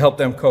to help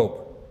them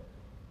cope.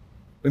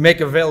 We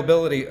make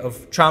availability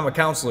of trauma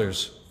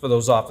counselors for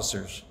those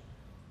officers.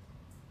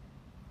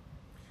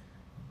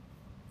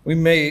 We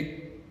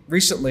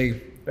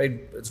recently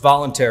made it's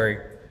voluntary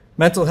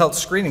mental health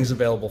screenings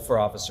available for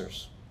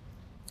officers.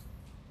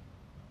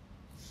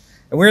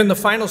 And we're in the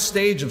final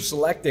stage of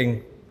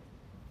selecting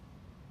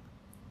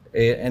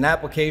an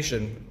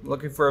application,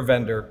 looking for a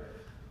vendor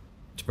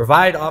to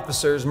provide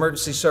officers,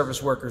 emergency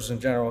service workers in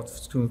general,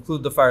 to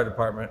include the fire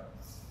department,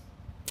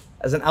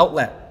 as an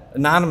outlet,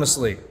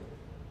 anonymously.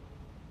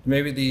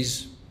 Maybe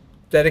these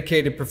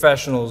dedicated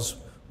professionals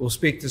will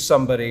speak to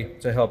somebody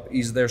to help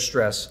ease their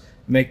stress,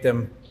 make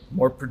them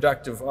more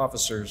productive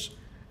officers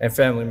and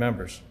family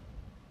members.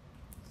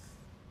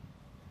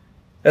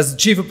 As the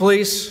Chief of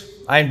Police,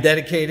 I am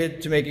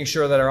dedicated to making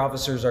sure that our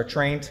officers are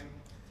trained,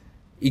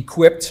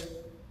 equipped,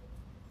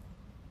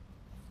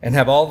 and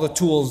have all the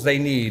tools they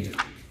need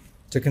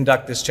to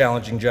conduct this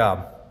challenging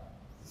job.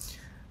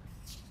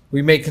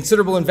 We made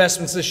considerable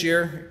investments this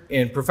year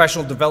in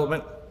professional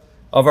development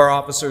of our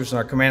officers and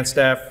our command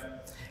staff,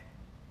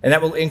 and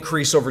that will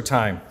increase over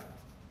time.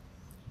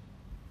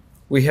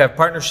 We have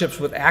partnerships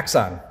with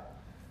Axon,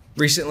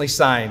 recently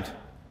signed.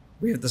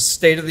 We have the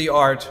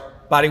state-of-the-art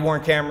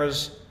body-worn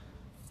cameras,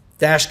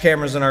 dash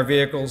cameras in our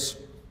vehicles,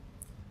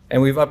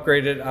 and we've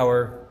upgraded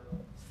our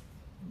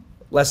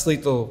less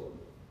lethal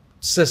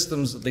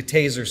systems, the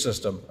TASER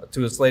system,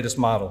 to its latest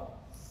model.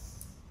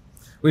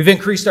 We've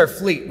increased our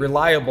fleet,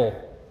 reliable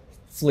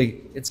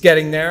fleet. It's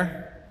getting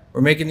there.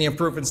 We're making the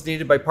improvements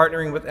needed by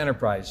partnering with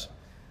Enterprise,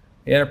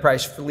 the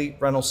Enterprise fleet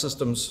rental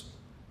systems,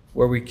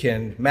 where we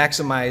can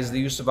maximize the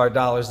use of our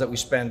dollars that we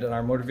spend on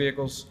our motor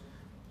vehicles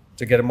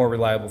to get a more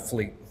reliable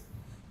fleet.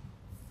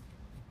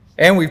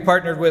 And we've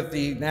partnered with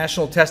the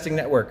National Testing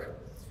Network,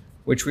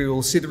 which we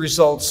will see the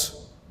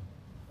results,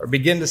 or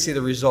begin to see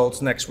the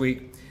results next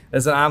week,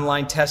 as an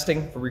online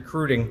testing for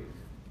recruiting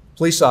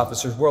police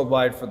officers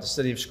worldwide for the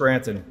city of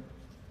Scranton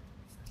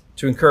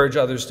to encourage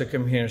others to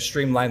come here and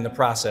streamline the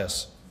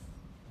process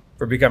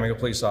for becoming a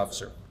police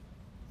officer.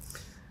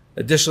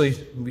 Additionally,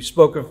 we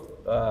spoke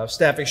of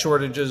staffing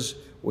shortages.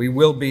 There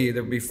will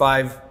be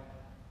 5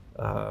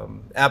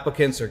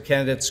 applicants or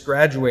candidates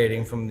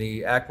graduating from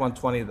the Act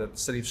 120 that the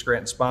city of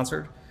Scranton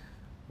sponsored.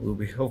 We'll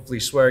be hopefully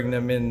swearing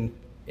them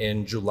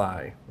in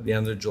July, at the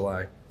end of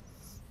July.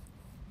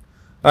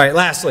 All right,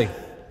 lastly,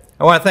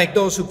 I want to thank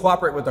those who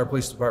cooperate with our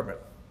police department.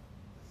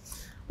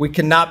 We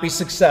cannot be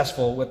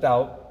successful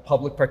without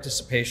public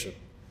participation.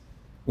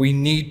 We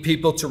need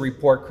people to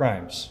report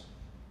crimes.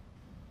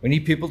 We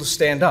need people to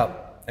stand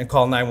up and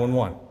call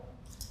 911.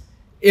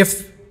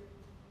 If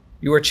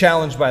you are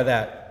challenged by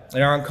that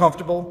and are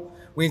uncomfortable,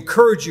 we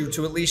encourage you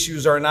to at least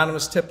use our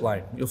anonymous tip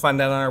line. You'll find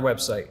that on our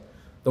website.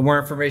 The more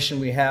information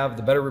we have,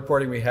 the better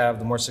reporting we have,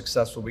 the more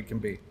successful we can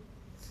be.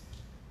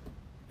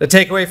 The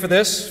takeaway for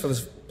this, for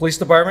the police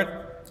department,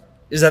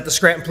 is that the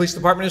Scranton Police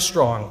Department is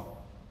strong.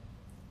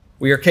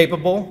 We are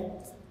capable.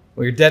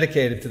 We are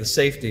dedicated to the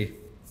safety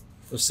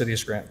of the city of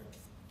Scranton.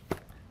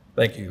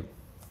 Thank you.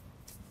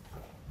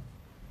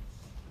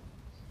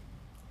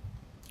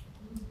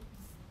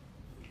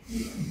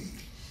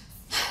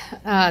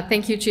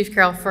 Thank you, Chief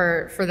Carroll,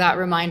 for that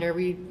reminder.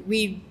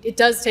 It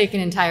does take an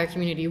entire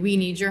community. We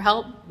need your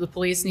help. The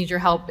police need your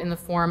help in the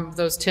form of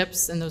those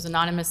tips and those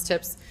anonymous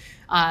tips.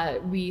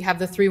 We have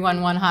the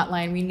 311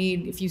 hotline. We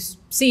need, if you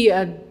see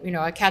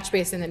a catch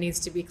basin that needs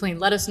to be cleaned,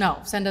 let us know.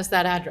 Send us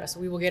that address.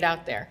 We will get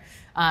out there.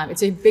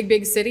 It's a big,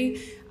 big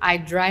city. I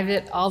drive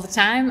it all the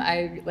time.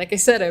 Like I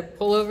said, I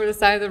pull over the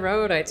side of the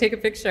road. I take a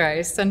picture.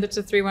 I send it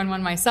to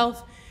 311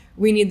 myself.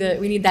 We need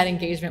that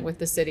engagement with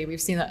the city.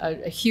 We've seen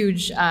a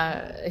huge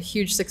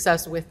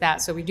success with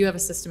that. So we do have a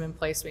system in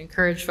place. We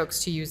encourage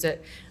folks to use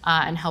it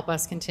and help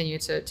us continue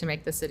to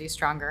make the city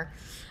stronger.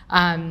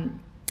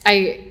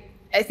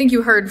 I think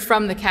you heard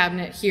from the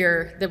cabinet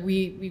here that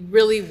we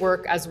really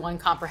work as one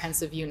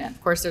comprehensive unit.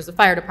 Of course, there's the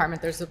fire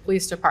department, there's the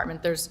police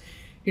department, there's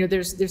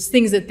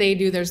things that they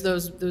do, there's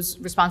those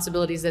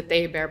responsibilities that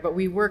they bear, but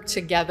we work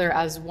together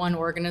as one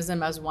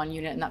organism, as one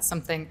unit, and that's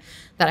something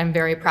that I'm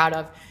very proud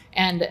of.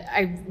 And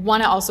I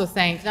want to also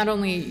thank not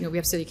only, we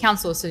have city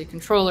council, city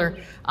controller,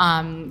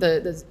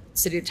 the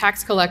city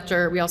tax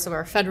collector, we also have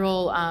our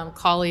federal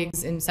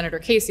colleagues in Senator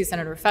Casey,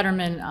 Senator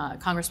Fetterman,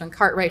 Congressman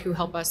Cartwright, who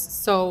help us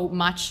so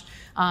much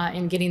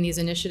in getting these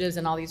initiatives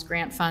and all these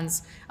grant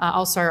funds.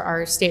 Also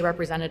our state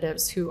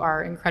representatives who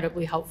are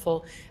incredibly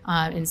helpful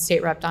in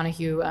State Rep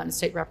Donahue, and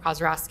State Rep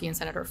Kozrowski, and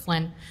Senator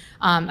Flynn.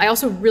 I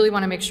also really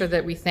want to make sure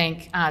that we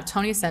thank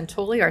Tony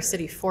Santoli, our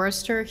city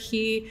forester.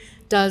 He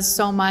does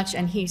so much,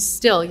 and he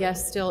still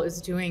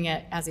is doing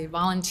it as a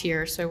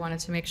volunteer, so I wanted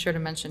to make sure to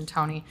mention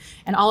Tony.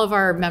 And all of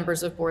our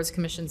members of boards,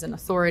 commissions, and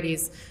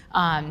authorities,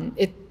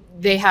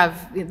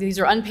 these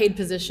are unpaid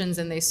positions,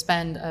 and they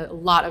spend a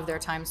lot of their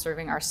time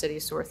serving our city,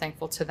 so we're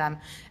thankful to them.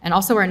 And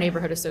also our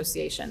neighborhood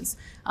associations.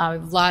 A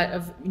lot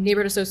of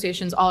neighborhood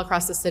associations all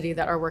across the city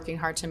that are working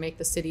hard to make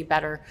the city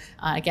better.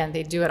 Again,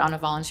 they do it on a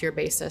volunteer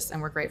basis,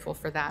 and we're grateful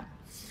for that.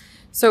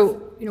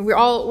 So, we're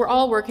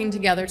all working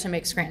together to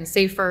make Scranton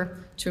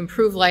safer, to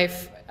improve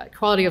life,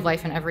 quality of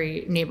life in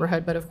every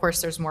neighborhood, but of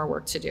course there's more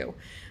work to do.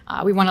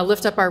 We want to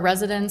lift up our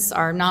residents,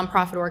 our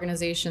nonprofit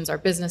organizations, our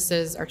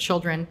businesses, our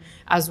children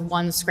as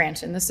one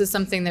Scranton. This is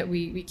something that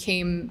we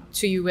came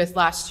to you with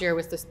last year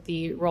with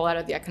the rollout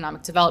of the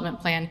economic development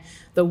plan.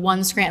 The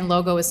One Scranton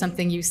logo is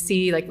something you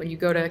see, like when you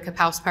go to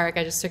Capouse Park.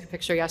 I just took a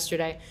picture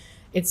yesterday.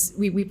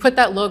 We put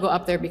that logo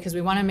up there because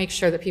we want to make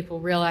sure that people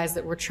realize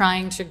that we're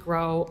trying to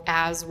grow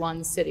as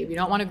one city. We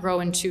don't want to grow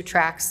in two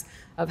tracks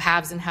of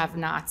haves and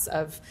have-nots,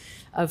 of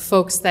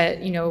folks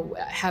that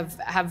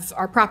have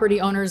our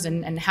property owners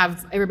and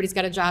have everybody's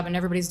got a job and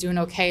everybody's doing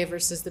okay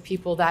versus the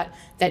people that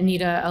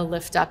need a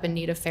lift up and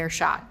need a fair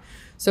shot.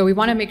 So we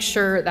want to make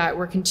sure that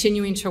we're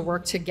continuing to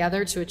work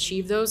together to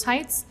achieve those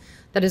heights.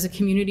 That as a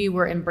community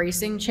we're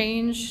embracing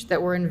change,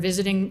 that we're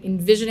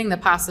envisioning the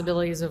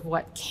possibilities of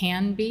what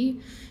can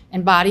be,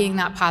 embodying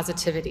that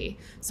positivity.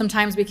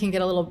 Sometimes we can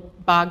get a little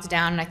bogged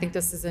down, and I think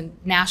this is a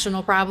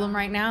national problem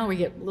right now. We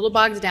get a little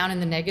bogged down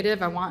in the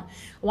negative. I want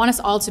us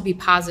all to be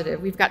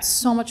positive. We've got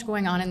so much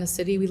going on in the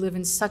city. We live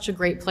in such a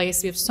great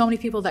place. We have so many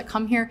people that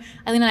come here.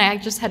 Eileen and I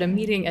just had a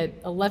meeting at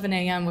 11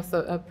 a.m. with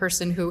a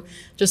person who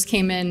just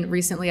came in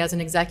recently as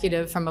an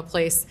executive from a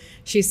place.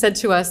 She said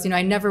to us,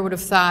 I never would have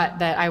thought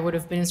that I would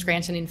have been in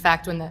Scranton. In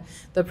fact, when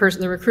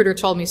the recruiter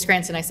told me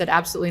Scranton, I said,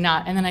 absolutely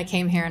not. And then I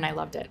came here and I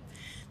loved it.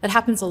 That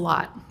happens a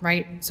lot,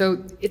 right?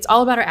 So it's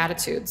all about our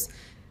attitudes.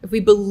 If we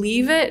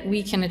believe it,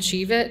 we can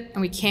achieve it, and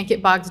we can't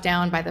get bogged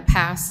down by the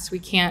past. We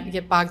can't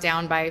get bogged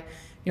down by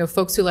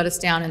folks who let us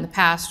down in the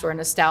past, or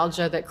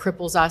nostalgia that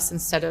cripples us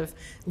instead of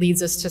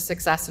leads us to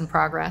success and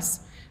progress.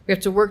 We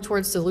have to work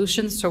towards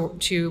solutions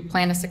to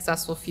plan a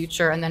successful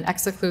future and then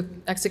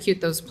execute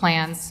those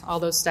plans, all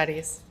those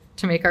studies,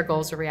 to make our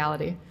goals a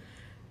reality.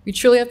 We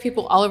truly have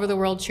people all over the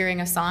world cheering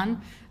us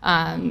on.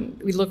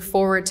 We look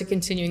forward to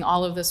continuing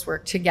all of this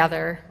work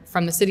together,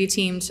 from the city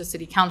team to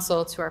city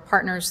council to our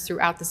partners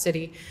throughout the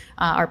city,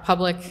 our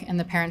public, and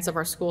the parents of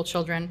our school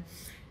children.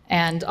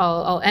 And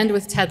I'll end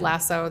with Ted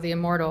Lasso, the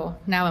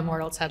now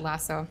immortal Ted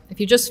Lasso. If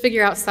you just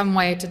figure out some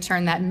way to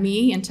turn that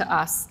me into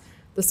us,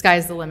 the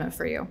sky's the limit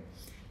for you.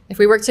 If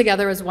we work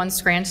together as one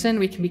Scranton,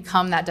 we can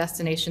become that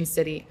destination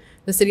city,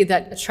 the city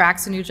that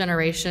attracts a new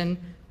generation,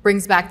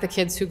 brings back the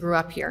kids who grew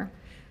up here.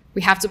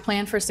 We have to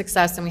plan for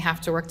success, and we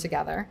have to work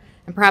together.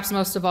 And perhaps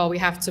most of all, we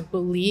have to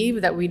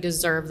believe that we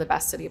deserve the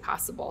best city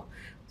possible.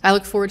 I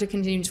look forward to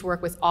continuing to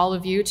work with all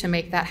of you to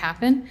make that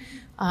happen,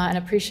 and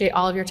appreciate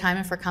all of your time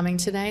and for coming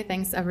today.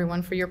 Thanks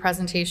everyone for your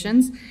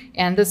presentations.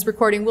 And this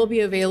recording will be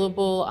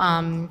available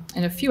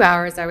in a few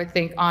hours, I would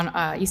think, on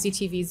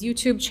ECTV's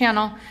YouTube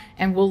channel,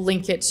 and we'll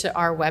link it to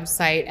our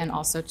website and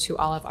also to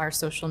all of our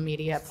social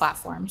media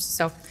platforms.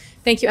 So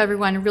thank you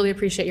everyone, I really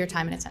appreciate your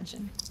time and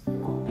attention.